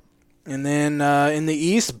 Right. And then in the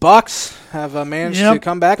East, Bucks have managed to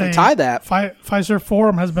come back and tie that. Fiserv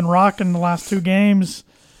Forum has been rocking the last 2 games.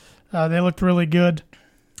 They looked really good.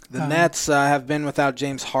 The Nets have been without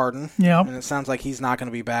James Harden. Yep. And it sounds like he's not going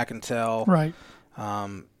to be back until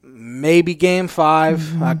maybe Game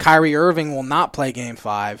 5. Kyrie Irving will not play Game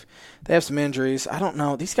 5. They have some injuries. I don't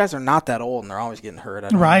know. These guys are not that old, and they're always getting hurt. I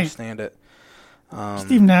don't understand it.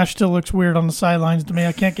 Steve Nash still looks weird on the sidelines to me.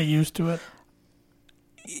 I can't get used to it.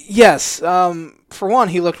 Yes. For one,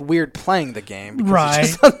 he looked weird playing the game. Because he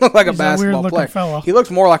just doesn't look like a basketball player. Fella. He looks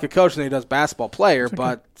more like a coach than he does basketball player,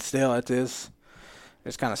 but still, it's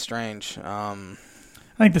kind of strange. I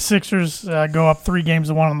think the Sixers go up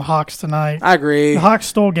 3-1 on the Hawks tonight. I agree. The Hawks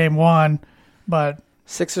stole Game 1, but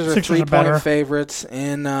Sixers are 3-point favorites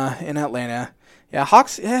in Atlanta. Yeah,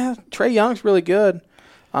 Hawks. Yeah, Trae Young's really good.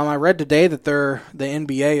 I read today that the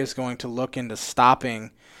NBA is going to look into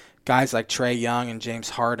stopping guys like Trae Young and James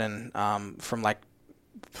Harden from like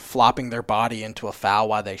flopping their body into a foul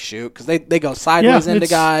while they shoot because they go sideways into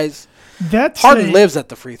guys. Harden lives at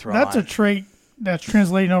the free throw line. That's a trait that's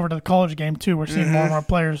translating over to the college game too. We're seeing more and more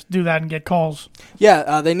players do that and get calls.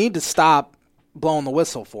 Yeah, they need to stop blowing the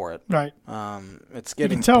whistle for it. Right. It's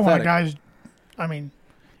getting. You can tell pathetic. when a guy's,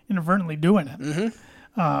 inadvertently doing it.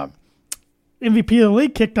 Mm-hmm. MVP of the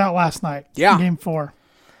league kicked out last night. Yeah. In Game 4.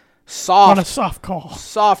 What a soft call.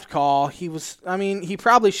 Soft call. He was. He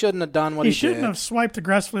probably shouldn't have done what he did. He shouldn't have swiped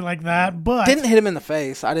aggressively like that. But didn't hit him in the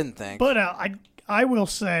face. I didn't think. But I will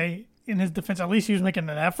say, in his defense, at least he was making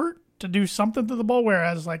an effort to do something to the ball.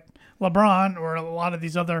 Whereas like LeBron or a lot of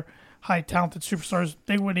these other high talented superstars,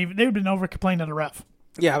 they would have been over complaining to the ref.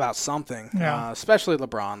 Yeah, about something. Yeah. Especially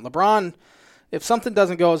LeBron. LeBron, if something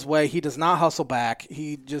doesn't go his way, he does not hustle back.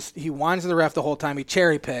 He whines to the ref the whole time. He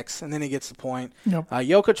cherry picks, and then he gets the point. Yep.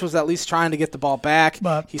 Jokic was at least trying to get the ball back.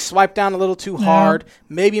 But he swiped down a little too hard,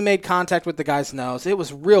 maybe made contact with the guy's nose. It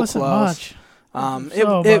was real close.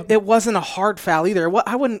 It wasn't a hard foul either.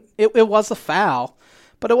 It was a foul,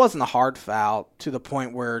 but it wasn't a hard foul to the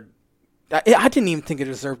point where I didn't even think it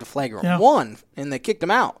deserved a flagrant one, and they kicked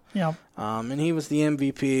him out. Yeah. And he was the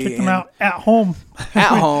MVP. Kicked him out at home.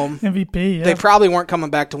 At home. MVP, yeah. They probably weren't coming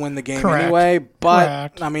back to win the game anyway,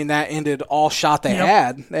 but, that ended all shot they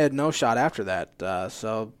had. They had no shot after that.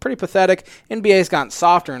 So, pretty pathetic. NBA's gotten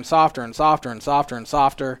softer and softer and softer and softer and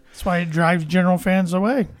softer. That's why it drives general fans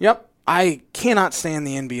away. Yep. I cannot stand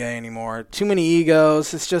the NBA anymore. Too many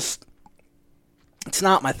egos. It's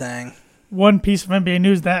not my thing. One piece of NBA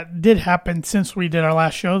news that did happen since we did our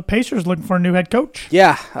last show. The Pacers looking for a new head coach.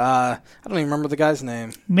 Yeah. I don't even remember the guy's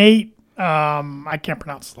name. Nate, I can't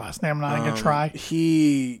pronounce his last name. I'm not going to try.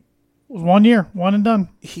 He was 1 year, one and done.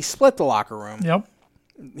 He split the locker room. Yep.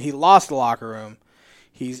 He lost the locker room.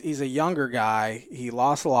 He's a younger guy. He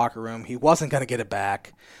lost the locker room. He wasn't going to get it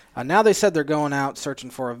back. Now they said they're going out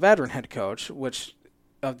searching for a veteran head coach, which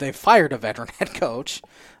they fired a veteran head coach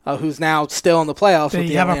who's now still in the playoffs with the Atlanta Hawks.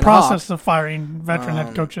 They have a process of firing veteran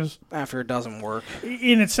head coaches. After it doesn't work.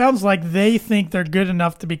 And it sounds like they think they're good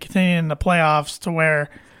enough to be continuing in the playoffs to where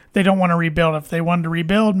they don't want to rebuild. If they wanted to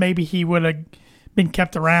rebuild, maybe he would have been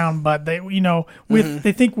kept around. But they,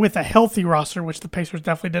 they think with a healthy roster, which the Pacers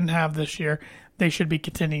definitely didn't have this year, they should be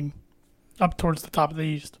contending up towards the top of the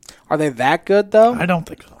East. Are they that good, though? I don't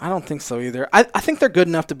think so. I don't think so either. I think they're good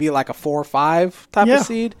enough to be like a 4 or 5 type of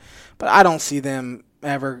seed, but I don't see them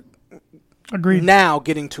ever now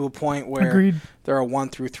getting to a point where they're a 1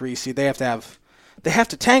 through 3 seed. They have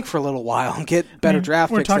to tank for a little while and get better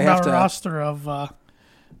draft picks. We're talking about a roster of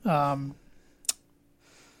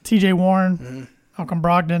T.J. Warren, Malcolm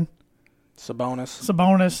Brogdon,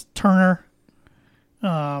 Sabonis, Turner.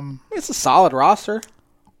 It's a solid roster.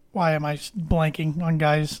 Why am I blanking on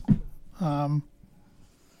guys? I'm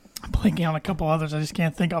blanking on a couple others. I just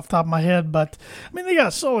can't think off the top of my head. But, they got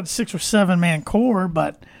a solid 6 or 7 man core,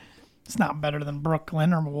 but it's not better than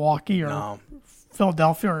Brooklyn or Milwaukee or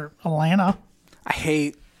Philadelphia or Atlanta. I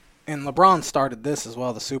hate, and LeBron started this as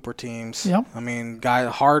well, the super teams. Yep.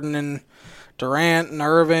 Harden and Durant and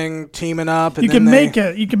Irving teaming up. And you can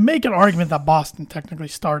make an argument that Boston technically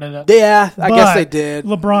started it. Yeah, I guess they did.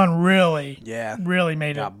 LeBron really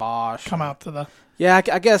made it Bosh come out to the. Yeah,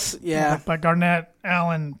 I guess. Yeah. But Garnett,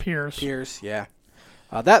 Allen, Pierce. Yeah.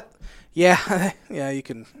 You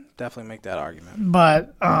can definitely make that argument.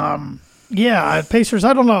 But Pacers.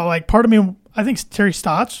 I don't know. Like part of me, I think Terry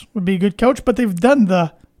Stotts would be a good coach, but they've done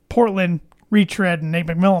the Portland retread and Nate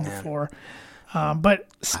McMillan before. But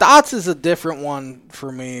Stotts is a different one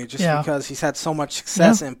for me, just because he's had so much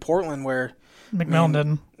success in Portland, where McMillan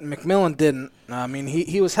didn't. McMillan didn't.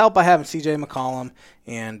 He was helped by having C.J. McCollum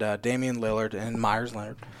and Damian Lillard and Myers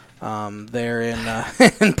Leonard there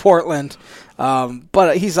in Portland.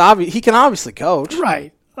 But he can obviously coach,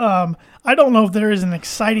 right? I don't know if there is an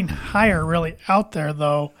exciting hire really out there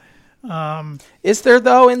though. Is there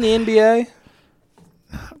though in the NBA?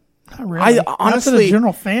 Not really. I honestly, as a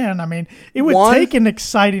general fan, it would take an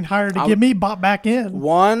exciting hire to get me bought back in.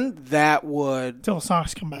 One that would until the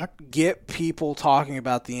Sox come back, get people talking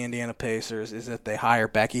about the Indiana Pacers is if they hire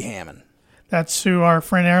Becky Hammon. That's who our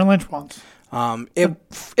friend Aaron Lynch wants. At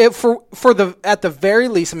the very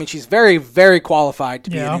least, she's very, very qualified to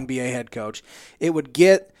be an NBA head coach. It would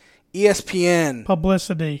get ESPN,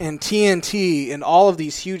 publicity, and TNT, and all of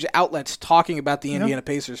these huge outlets talking about the Indiana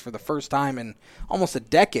Pacers for the first time in almost a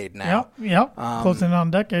decade now. Yep. Closing on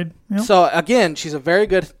a decade. Yep. So, again, she's a very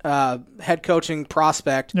good head coaching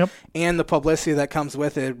prospect, Yep. and the publicity that comes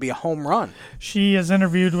with it would be a home run. She is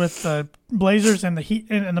interviewed with the Blazers and the Heat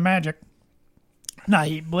and the Magic. Not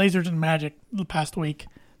Heat, Blazers and Magic the past week.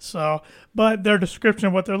 So, but their description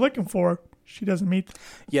of what they're looking for, she doesn't meet.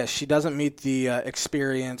 Yes, she doesn't meet the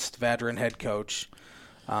experienced veteran head coach.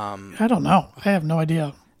 I don't know. I have no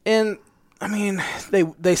idea. And, I mean,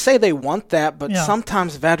 they say they want that, but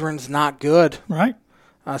sometimes veterans not good. Right.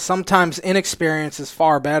 Sometimes inexperience is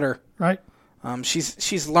far better. Right.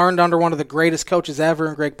 She's learned under one of the greatest coaches ever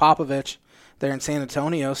in Greg Popovich there in San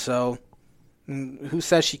Antonio, so who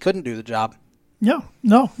says she couldn't do the job? Yeah.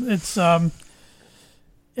 No, it's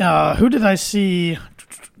who did I see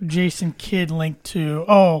Jason Kidd linked to?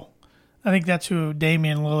 Oh, I think that's who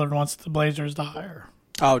Damian Lillard wants the Blazers to hire.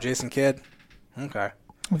 Oh, Jason Kidd? Okay.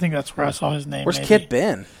 I think that's where I saw his name. Where's Kidd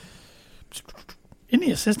been? Isn't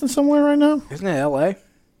he assistant somewhere right now? Isn't it L.A.?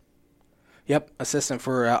 Yep, assistant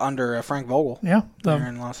for under Frank Vogel. Yeah. There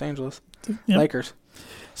in Los Angeles. Yep. Lakers.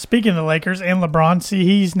 Speaking of the Lakers and LeBron, see,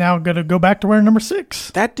 he's now going to go back to wearing number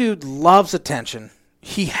 6. That dude loves attention.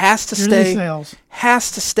 He has to stay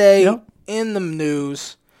in the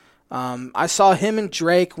news. I saw him and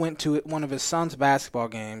Drake went to one of his son's basketball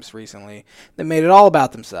games recently. They made it all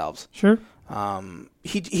about themselves. Sure.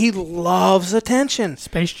 He loves attention.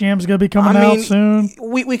 Space Jam's going to be coming out soon.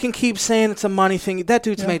 We can keep saying it's a money thing. That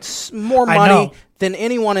dude's made more money than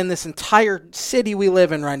anyone in this entire city we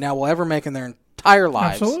live in right now will ever make in their entire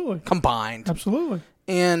lives. Absolutely. Combined. Absolutely.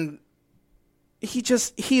 And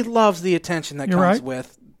he loves the attention that comes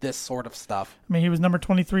with this sort of stuff. I mean, he was number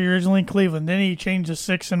 23 originally in Cleveland. Then he changed to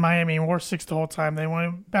 6 in Miami and wore 6 the whole time. Then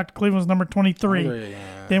went back to Cleveland, was number 23.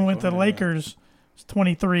 Then went to the Lakers, was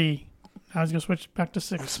 23. Now he's going to switch back to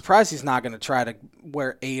 6. I'm surprised he's not going to try to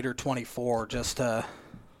wear 8 or 24 just to,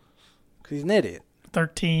 because he's an idiot.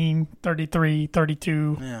 13, 33,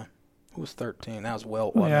 32. Yeah. Who was 13? That was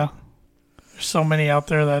Wilt, wasn't it? There's so many out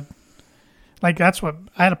there that, like, that's what,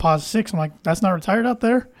 I had to pause 6. I'm like, that's not retired out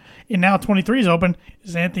there? And now 23 is open.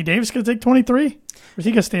 Is Anthony Davis going to take 23? Or is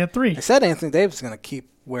he going to stay at 3? They said Anthony Davis is going to keep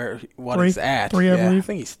what 3? he's at. 3, I believe. I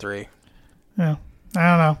think he's 3. Yeah. I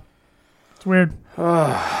don't know. It's weird.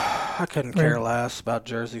 I couldn't care less about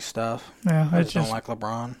jersey stuff. Yeah, I just don't like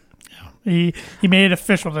LeBron. Yeah. He made it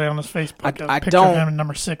official today on his Facebook. I picture don't of him in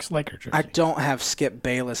number 6 Laker jersey. I don't have Skip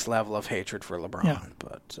Bayless level of hatred for LeBron, Yeah.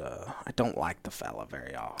 but I don't like the fella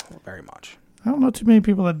very much. I don't know too many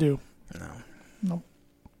people that do. No. Nope.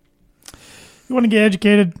 You want to get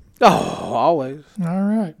educated? Oh, always. All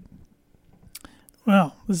right.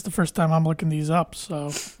 Well, this is the first time I'm looking these up, so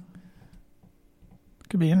it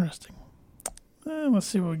could be interesting. Let's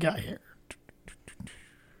see what we got here.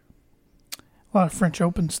 A lot of French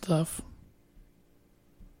Open stuff.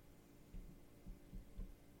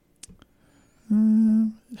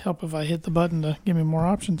 Help if I hit the button to give me more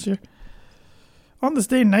options here. On this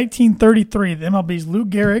day in 1933, the MLB's Lou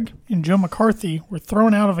Gehrig and Joe McCarthy were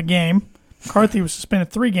thrown out of a game. McCarthy was suspended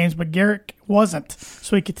 3 games, but Gehrig wasn't,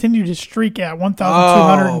 so he continued his streak at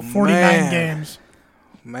 1,249 games.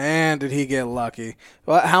 Man, did he get lucky.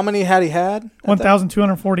 Well, how many had he had?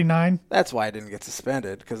 1,249. That's why he didn't get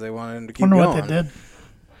suspended, because they wanted him to keep I wonder going. what they did.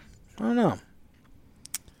 I don't know.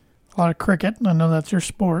 A lot of cricket. I know that's your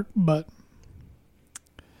sport, but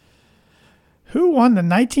who won the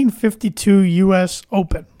 1952 U.S.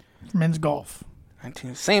 Open for men's golf?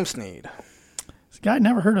 Sam Snead. This guy I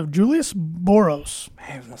never heard of. Julius Boros.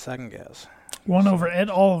 Man, it was my second guess. Won over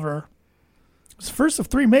Ed Oliver. It was the first of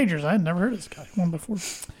 3 majors. I had never heard of this guy. Won before.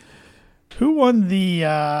 Who won the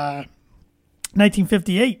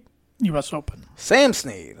 1958 U.S. Open? Sam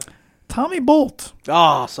Snead. Tommy Bolt.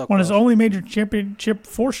 Oh, so won close. his only major championship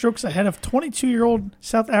 4 strokes ahead of 22-year-old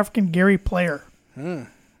South African Gary Player.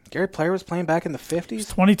 Gary Player was playing back in the 50s? He's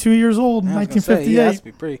 22 years old in 1958. He has to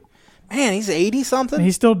be pretty. Man, he's 80-something? And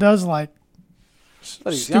he still does, like,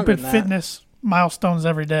 stupid fitness milestones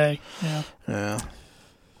every day. Yeah.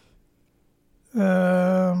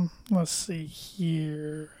 Let's see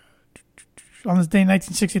here. On this day in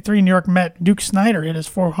 1963, New York Met Duke Snider hit his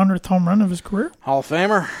 400th home run of his career. Hall of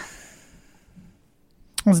Famer.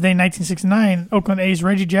 On this day in 1969, Oakland A's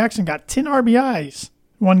Reggie Jackson got 10 RBIs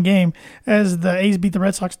one game as the A's beat the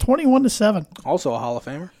Red Sox 21-7. Also a Hall of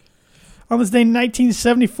Famer. On this day in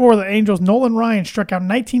 1974, the Angels' Nolan Ryan struck out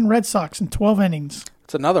 19 Red Sox in 12 innings.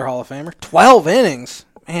 It's another Hall of Famer. 12 innings.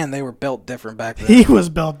 Man, they were built different back then. He was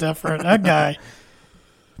built different, that guy.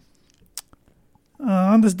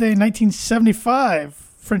 On this day in 1975,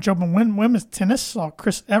 French Open women's tennis saw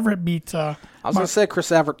Chris Everett beat I was going to say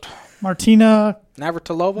Chris Everett. Martina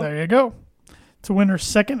Navratilova. There you go. To win her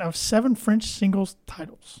second of 7 French singles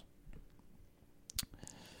titles.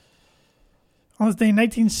 On this day in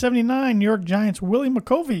 1979, New York Giants' Willie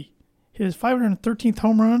McCovey hit his 513th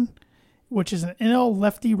home run, which is an NL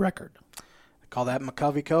lefty record. They call that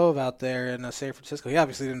McCovey Cove out there in San Francisco. He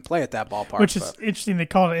obviously didn't play at that ballpark. Which is interesting. They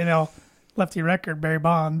called it NL lefty record, Barry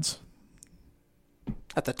Bonds.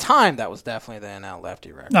 At the time, that was definitely the NL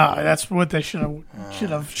lefty record. No, that's what they should have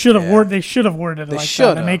worded. They should have worded it like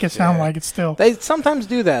that and make it sound like it's still. They sometimes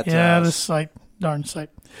do that. Yeah, this site, darn site.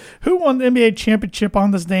 Who won the NBA championship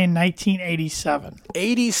on this day in 1987?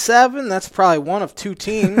 87? That's probably one of 2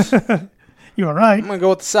 teams. You are right. I'm going to go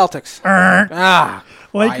with the Celtics.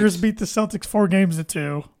 Lakers beat the Celtics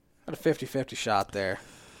 4-2. Got a 50-50 shot there.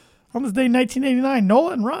 On this day in 1989,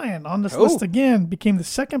 Nolan Ryan, on this list again, became the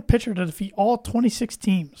second pitcher to defeat all 26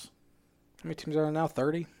 teams. How many teams are there now?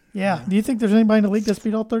 30? Yeah. Do you think there's anybody in the league that's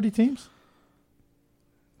beat all 30 teams?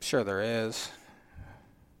 Sure there is.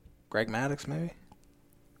 Greg Maddux, maybe?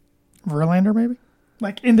 Verlander, maybe?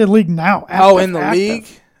 Like in the league now. In the league?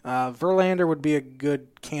 Verlander would be a good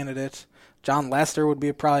candidate. John Lester would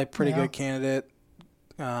be probably a pretty good candidate.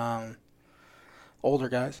 Older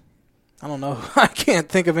guys. I don't know. I can't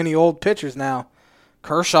think of any old pitchers now.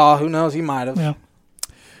 Kershaw, who knows? He might have. Yeah.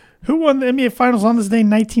 Who won the NBA Finals on this day in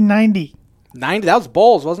 1990? 90? That was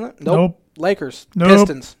Bulls, wasn't it? Nope. Lakers. Nope.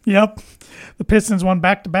 Pistons. Yep. The Pistons won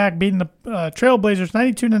back-to-back, beating the Trailblazers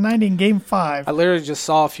 92-90 in Game 5. I literally just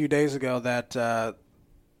saw a few days ago that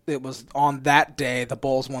it was on that day the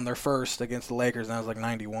Bulls won their first against the Lakers, and that was like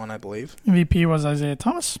 91, I believe. MVP was Isaiah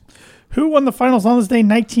Thomas. Who won the Finals on this day in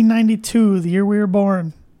 1992, the year we were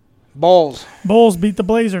born? Bulls. Bulls beat the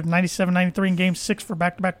Blazers 97-93 in Game 6 for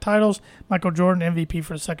back-to-back titles. Michael Jordan MVP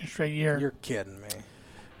for the second straight year. You're kidding me.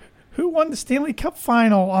 Who won the Stanley Cup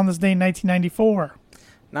Final on this day in 1994?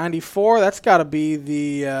 94? That's got to be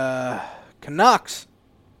the Canucks.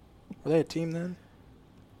 Were they a team then?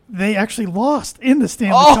 They actually lost in the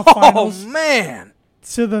Stanley Cup Finals. Oh, man.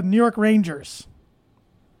 To the New York Rangers.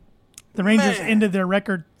 The Rangers ended their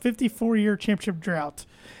record 54-year championship drought.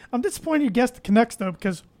 I'm disappointed you guessed the Canucks, though,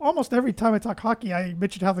 because almost every time I talk hockey, I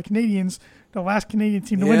mention how the Canadians, the last Canadian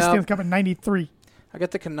team to win the Stanley Cup in 93. I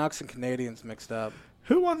get the Canucks and Canadians mixed up.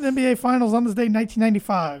 Who won the NBA Finals on this day in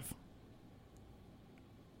 1995?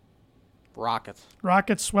 Rockets.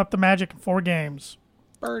 Rockets swept the Magic in 4 games.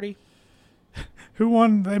 Birdie. Who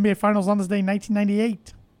won the NBA Finals on this day in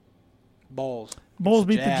 1998? Bulls. Bulls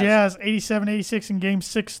beat the Jazz 87-86 in Game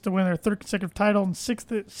 6 to win their 3rd consecutive title in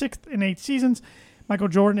 6th in 8 seasons. Michael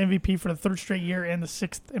Jordan MVP for the 3rd straight year and the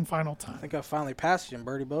 6th and final time. I think I finally passed you in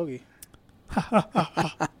birdie bogey.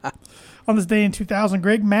 On this day in 2000,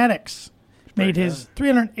 Greg Maddux made his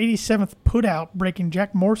 387th putout, breaking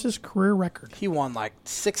Jack Morris's career record. He won like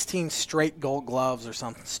 16 straight gold gloves or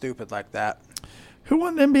something stupid like that. Who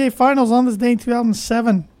won the NBA Finals on this day in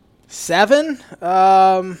 2007? 7? Is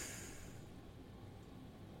that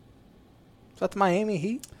the Miami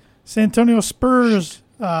Heat? San Antonio Spurs.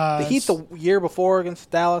 The Heat the year before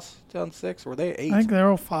against Dallas, 2006, were they 8? I think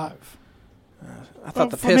they're 05. I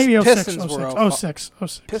thought the Pistons were 06.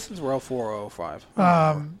 Pistons were 04 or 05.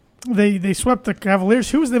 They swept the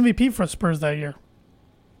Cavaliers. Who was the MVP for Spurs that year?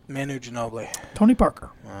 Manu Ginobili. Tony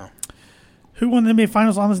Parker. Wow. Who won the NBA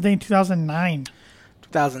Finals on this day in 2009?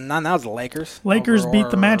 2009, that was the Lakers. Lakers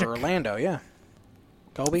beat the Magic. Orlando, yeah.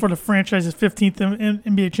 Kobe. For the franchise's 15th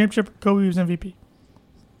NBA championship, Kobe was MVP.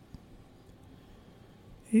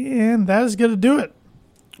 And that is going to do it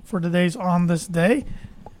for today's On This Day,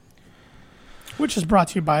 which is brought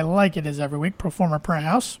to you by, like it is every week, Proforma Print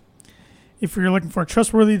House. If you're looking for a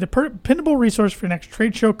trustworthy, dependable resource for your next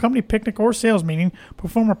trade show, company picnic, or sales meeting,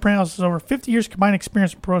 Proforma Print House has over 50 years combined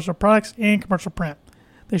experience in promotional products and commercial print.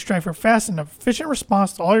 They strive for fast and efficient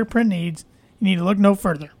response to all your print needs. You need to look no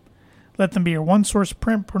further. Let them be your one-source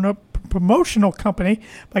print promotional company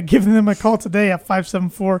by giving them a call today at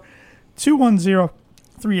 574-210-3815.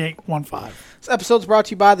 This episode is brought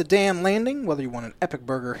to you by The Damn Landing. Whether you want an epic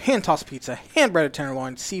burger, hand-tossed pizza, hand-breaded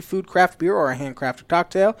tenderloin, seafood, craft beer, or a handcrafted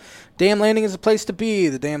cocktail, Damn Landing is the place to be.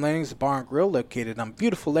 The Damn Landing is a bar and grill located on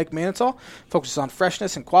beautiful Lake Manitou. Focuses on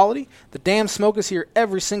freshness and quality. The Damn Smoke is here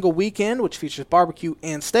every single weekend, which features barbecue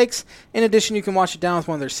and steaks. In addition, you can wash it down with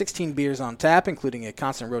one of their 16 beers on tap, including a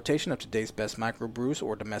constant rotation of today's best microbrews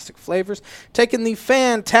or domestic flavors. Taking the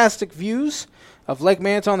fantastic views of Lake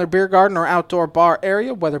Manitou on their beer garden or outdoor bar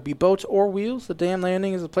area, whether it be boats or wheels, the Damn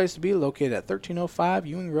Landing is the place to be, located at 1305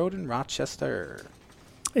 Ewing Road in Rochester.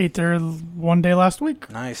 Ate there one day last week.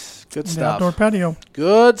 Nice. Good in stuff. The outdoor patio.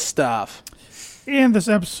 Good stuff. And this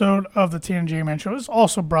episode of the TNJ Man Show is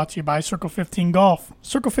also brought to you by Circle 15 Golf.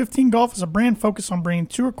 Circle 15 Golf is a brand focused on bringing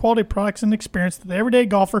tour quality products and experience to the everyday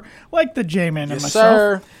golfer like the J-Man and myself.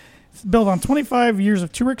 Sir. It's built on 25 years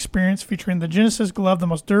of tour experience, featuring the Genesis glove, the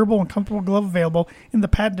most durable and comfortable glove available, and the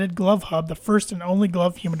patented Glove Hub, the first and only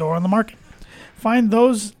glove humidor on the market. Find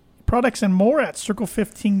those products and more at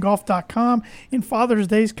circle15golf.com. And Father's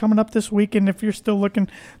Day is coming up this weekend. If you're still looking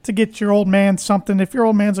to get your old man something, if your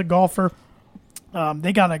old man's a golfer,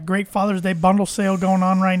 they got a great Father's Day bundle sale going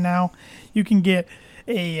on right now. You can get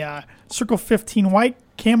a Circle 15 white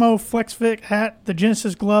camo flex fit hat, the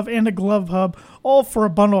Genesis glove, and a glove hub, all for a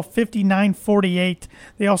bundle of $59.48.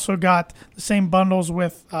 They also got the same bundles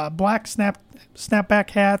with black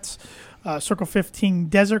snapback hats, Circle 15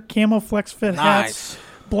 desert camo flex fit hats,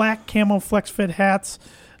 black camo flex fit hats,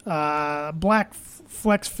 black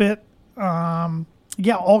flex fit.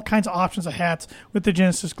 All kinds of options of hats with the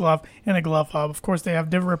Genesis glove and a glove hub. Of course, they have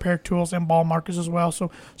different repair tools and ball markers as well. So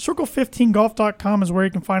circle15golf.com is where you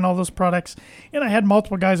can find all those products. And I had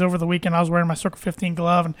multiple guys over the weekend. I was wearing my Circle 15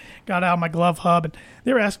 glove and got out my glove hub. And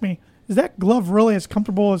they were asking me, is that glove really as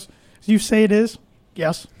comfortable as you say it is?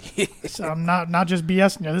 Yes. So I'm not just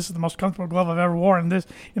BSing you. This is the most comfortable glove I've ever worn. And this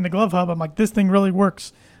in the glove hub, I'm like, this thing really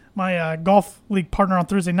works. My golf league partner on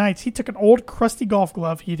Thursday nights, he took an old crusty golf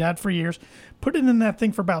glove he'd had for years, put it in that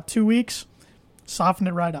thing for about 2 weeks, softened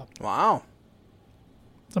it right up. Wow.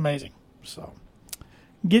 It's amazing. So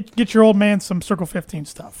get your old man some Circle 15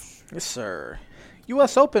 stuff. Yes, sir.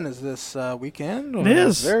 U.S. Open is this weekend. It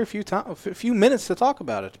is. Very few minutes to talk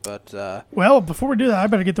about it, but well, before we do that, I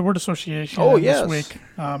better get the word association this week,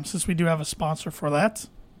 since we do have a sponsor for that,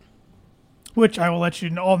 which I will let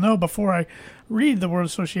you all know before I read the word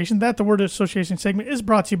association, that the word association segment is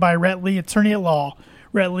brought to you by Rhett Lee, attorney at law.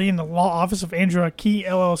 Rhett Lee and the law office of Andrew Key,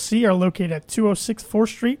 LLC, are located at 206 4th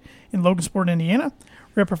Street in Logansport, Indiana.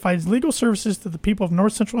 Rhett provides legal services to the people of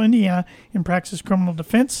North Central Indiana and practices criminal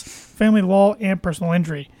defense, family law, and personal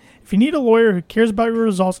injury. If you need a lawyer who cares about your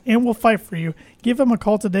results and will fight for you, give him a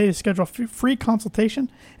call today to schedule a free consultation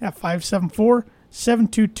at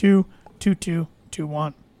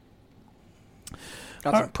 574-722-2221.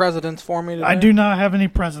 Got some presidents for me today? I do not have any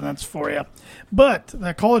presidents for you. But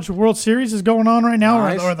the College World Series is going on right now,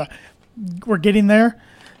 nice. We're getting there.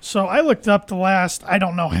 So I looked up the last, I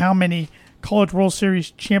don't know how many College World Series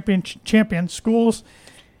champion schools.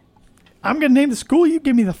 I'm going to name the school. You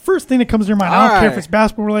give me the first thing that comes to your mind. I don't care if it's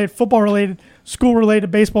basketball related, football related, school related,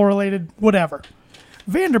 baseball related, whatever.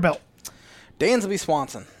 Vanderbilt. Dansby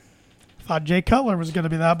Swanson. Thought Jay Cutler was going to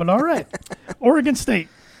be that, but all right. Oregon State.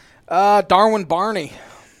 Darwin Barney.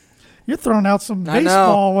 You're throwing out some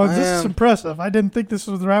baseball ones. This is impressive. I didn't think this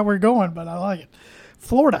was the route we're going, but I like it.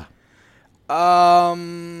 Florida. Tim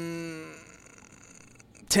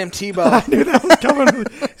Tebow. I knew that was coming.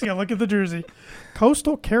 He's going to look at the jersey.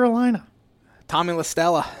 Coastal Carolina. Tommy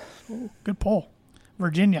LaStella. Oh, good pull.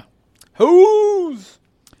 Virginia. Who's?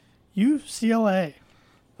 UCLA.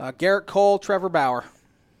 Garrett Cole, Trevor Bauer.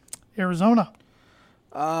 Arizona.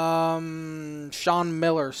 Sean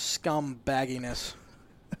Miller, scumbagginess.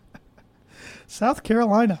 South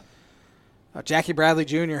Carolina. Jackie Bradley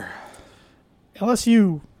Jr.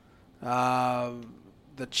 LSU.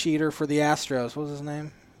 The cheater for the Astros. What was his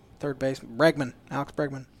name? Third base. Bregman. Alex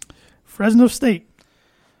Bregman. Fresno State.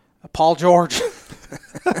 Paul George.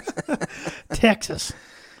 Texas.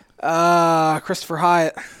 Christopher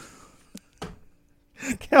Hyatt.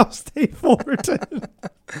 Cal State Fullerton.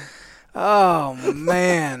 Oh,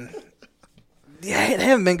 man. Yeah, they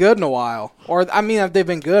haven't been good in a while. Or, I mean, they've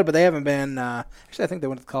been good, but they haven't been. Actually, I think they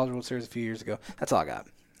went to the College World Series a few years ago. That's all I got.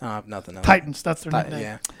 I don't have nothing else. Titans, that's their nickname.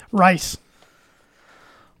 Yeah. Rice.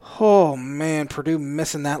 Oh, man. Purdue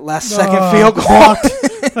missing that last second field goal.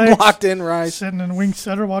 Blocked in Rice. Sitting in wing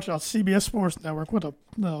center watching on CBS Sports Network. Oh,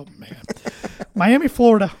 man. Miami,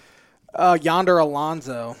 Florida. Yonder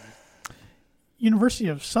Alonso. University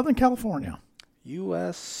of Southern California.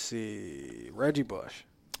 USC. Reggie Bush.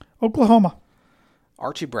 Oklahoma.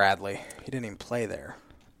 Archie Bradley. He didn't even play there.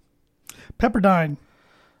 Pepperdine.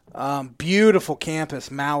 Beautiful campus.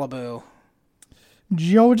 Malibu.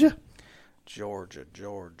 Georgia. Georgia.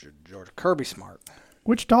 Kirby Smart.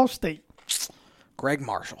 Wichita State. Greg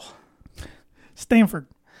Marshall. Stanford.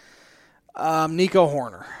 Nico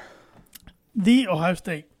Horner. The Ohio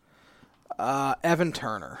State. Evan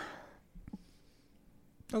Turner.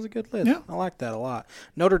 That was a good list. Yeah. I like that a lot.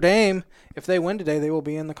 Notre Dame, if they win today, they will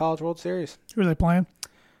be in the College World Series. Who are they playing?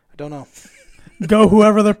 I don't know. Go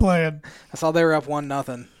whoever they're playing. I saw they were up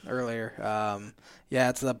 1-0 earlier. Yeah,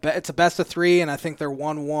 it's a best of three, and I think they're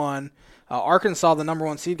 1-1. Arkansas, the number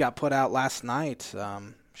one seed, got put out last night,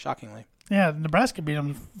 shockingly. Yeah, Nebraska beat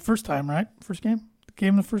them the first time, right? First game?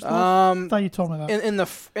 Game the first time? I thought you told me that.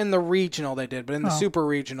 In the regional they did, but in the super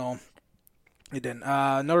regional they didn't.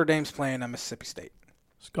 Notre Dame's playing Mississippi State.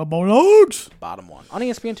 Let's go Bulldogs! Bottom one. On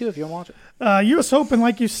ESPN, too, if you want to watch it. U.S. Open,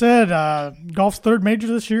 like you said, golf's third major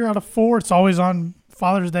this year out of 4. It's always on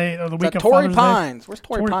Father's Day, or the week of Torrey Father's Pines. Day. Where's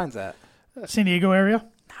Torrey Pines at? San Diego area.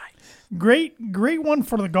 Nice. Great one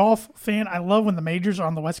for the golf fan. I love when the majors are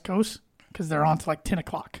on the West Coast because they're on to like 10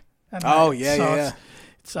 o'clock. Oh, yeah.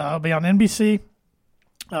 It'll be on NBC.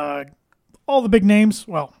 All the big names.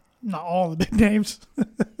 Well, not all the big names.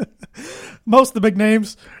 Most of the big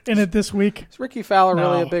names in it this week. Is Ricky Fowler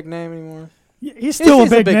really a big name anymore? He's still a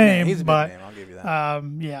big name. He's a big name. I'll give you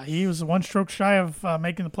that. He was one stroke shy of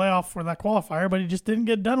making the playoff for that qualifier, but he just didn't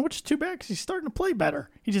get done, which is too bad because he's starting to play better.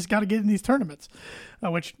 He just got to get in these tournaments,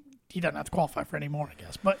 which he doesn't have to qualify for anymore, I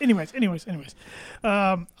guess. But anyways.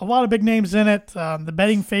 A lot of big names in it. The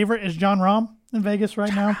betting favorite is Jon Rahm in Vegas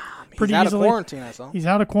right now. Pretty easily. He's out of quarantine, I saw. He's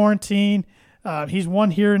out of quarantine. He's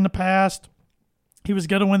won here in the past. He was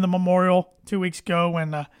going to win the Memorial 2 weeks ago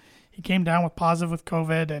when he came down with positive with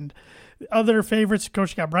COVID. And other favorites, of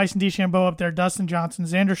course, you got Bryson DeChambeau up there, Dustin Johnson,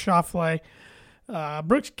 Xander Schauffele,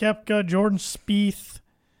 Brooks Koepka, Jordan Spieth,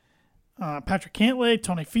 Patrick Cantlay,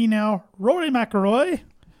 Tony Finau, Rory McIlroy,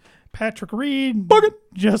 Patrick Reed,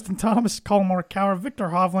 Justin Thomas, Colin Morikawa, Victor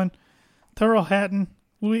Hovland, Tyrrell Hatton,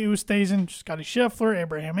 Louis Oosthuizen, Scotty Scheffler,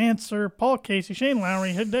 Abraham Ancer, Paul Casey, Shane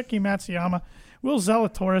Lowry, Hideki Matsuyama, Will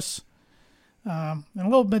Zalatoris, and a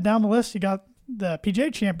little bit down the list, you got the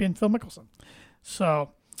PGA champion, Phil Mickelson.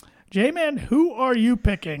 So, J-Man, who are you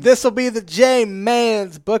picking? This will be the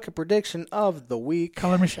J-Man's book of prediction of the week.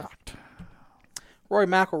 Color me shocked. Rory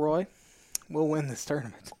McIlroy will win this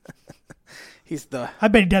tournament. I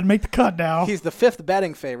bet he doesn't make the cut now. He's the 5th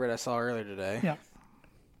betting favorite I saw earlier today. Yeah.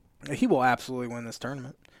 He will absolutely win this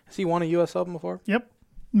tournament. Has he won a U.S. Open before? Yep.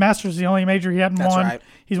 Masters is the only major he hadn't won. Right.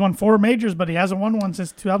 He's won 4 majors, but he hasn't won one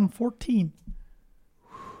since 2014.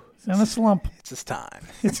 He's in a slump. It's his time.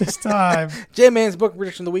 It's his time. J-Man's Book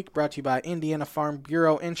Prediction of the Week brought to you by Indiana Farm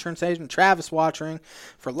Bureau Insurance Agent Travis Watering.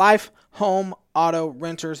 For life, home, auto,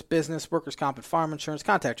 renters, business, workers' comp, and farm insurance,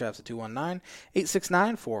 contact Travis at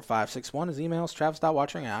 219-869-4561. His email is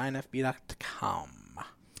travis.watering@infb.com.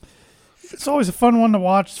 It's always a fun one to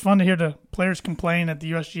watch. It's fun to hear the players complain at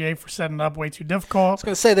the USGA for setting up way too difficult. I was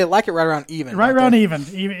going to say they like it right around even. Right around even.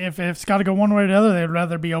 If it's got to go one way or the other, they'd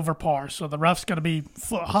rather be over par. So the rough's got to be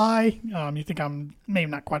foot high. You think I'm maybe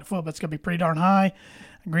not quite a foot, but it's going to be pretty darn high.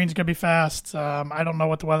 The green's going to be fast. I don't know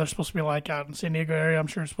what the weather's supposed to be like out in San Diego area. I'm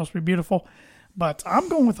sure it's supposed to be beautiful. But I'm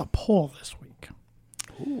going with a pull this week.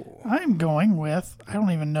 Ooh. I'm going with, I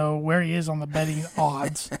don't even know where he is on the betting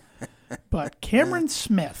odds. But Cameron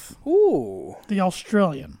Smith, the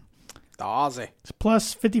Australian, the Aussie, it's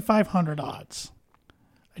plus 5,500 odds.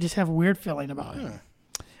 I just have a weird feeling about him.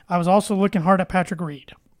 I was also looking hard at Patrick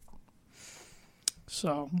Reed.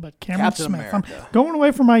 So, but Cameron Captain Smith, America. I'm going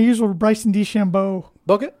away from my usual Bryson DeChambeau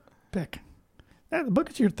book it pick. Yeah, the book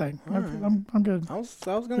is your thing. Right. I'm good. I was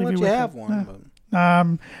going to let you have one. But.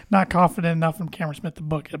 I'm not confident enough in Cameron Smith to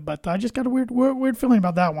book it, but I just got a weird feeling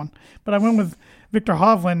about that one. But I went with Victor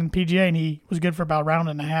Hovland in PGA, and he was good for about a round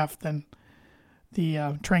and a half. Then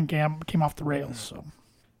the train came off the rails. So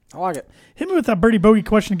I like it. Hit me with that birdie bogey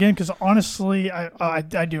question again, because honestly, I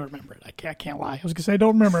do remember it. I can't lie. I was gonna say I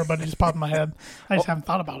don't remember it, but it just popped in my head. I just haven't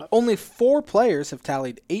thought about it. Only 4 players have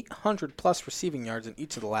tallied 800 plus receiving yards in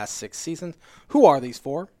each of the last 6 seasons. Who are these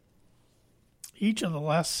 4? Each of the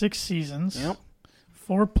last 6 seasons. Yep.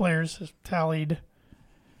 4 players have tallied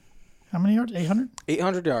how many yards? 800?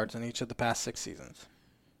 800 yards in each of the past 6 seasons.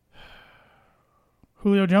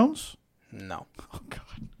 Julio Jones? No. Oh,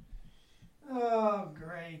 God. Oh,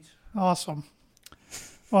 great. Awesome.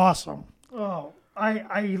 Oh,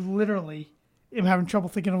 I literally am having trouble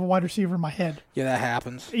thinking of a wide receiver in my head. Yeah, that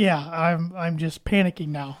happens. Yeah, I'm just panicking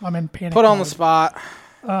now. I'm in panic Put on mode. the spot.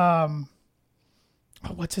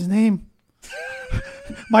 What's his name?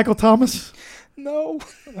 Michael Thomas? No.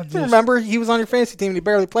 Remember, he was on your fantasy team and he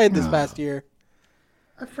barely played this past year.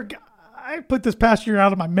 I forgot. I put this past year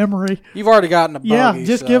out of my memory. You've already gotten a bogey. Yeah,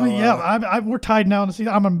 just give me. Yeah, we're tied now.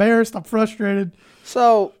 I'm embarrassed. I'm frustrated.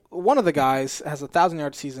 So one of the guys has a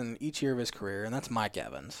 1,000-yard season each year of his career, and that's Mike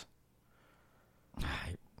Evans.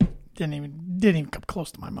 Didn't even come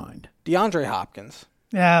close to my mind. DeAndre Hopkins.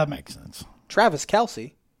 Yeah, that makes sense. Travis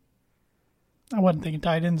Kelce. I wasn't thinking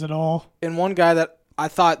tight ends at all. And one guy that I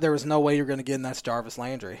thought there was no way you were going to get, and that's Jarvis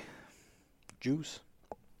Landry. Juice.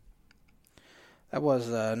 That was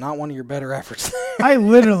not one of your better efforts. I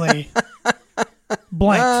literally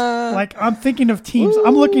blanked. Like, I'm thinking of teams.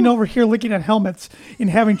 I'm looking over here, looking at helmets and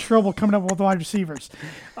having trouble coming up with wide receivers.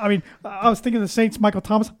 I mean, I was thinking of the Saints, Michael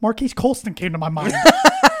Thomas. Marquise Colston came to my mind.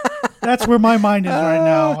 That's where my mind is right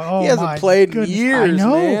now. Oh, he hasn't played in years, I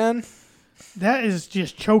know. man. That is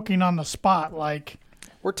just choking on the spot. Like,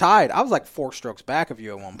 we're tied. I was like 4 strokes back of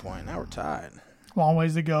you at one point. Now we're tied. Long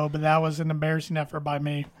ways to go, but that was an embarrassing effort by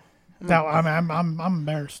me. I'm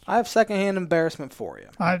embarrassed. I have secondhand embarrassment for you.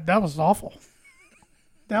 That was awful.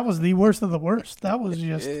 That was the worst of the worst. That was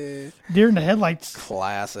just deer in the headlights.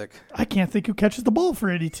 Classic. I can't think who catches the ball for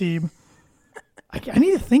any team. I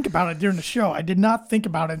need to think about it during the show. I did not think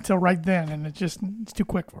about it until right then, and it's too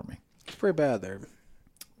quick for me. It's pretty bad there.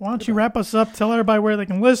 Why don't you wrap us up? Tell everybody where they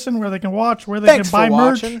can listen, where they can watch, where they can buy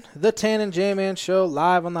merch. Thanks for watching the Tan and J-Man Show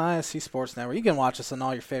live on the ISC Sports Network. You can watch us on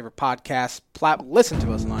all your favorite podcasts. Listen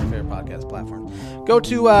to us on all your favorite podcast platforms. Go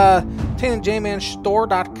to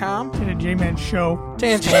tanandjmanstore.com. Tan and J-Man Show.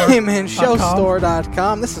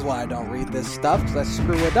 tanandjmanshowstore.com. This is why I don't read this stuff, because I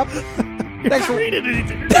screw it up.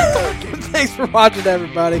 Thanks for watching,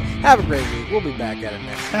 everybody. Have a great week. We'll be back at it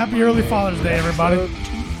next Happy early Father's Day, everybody.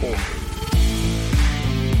 4.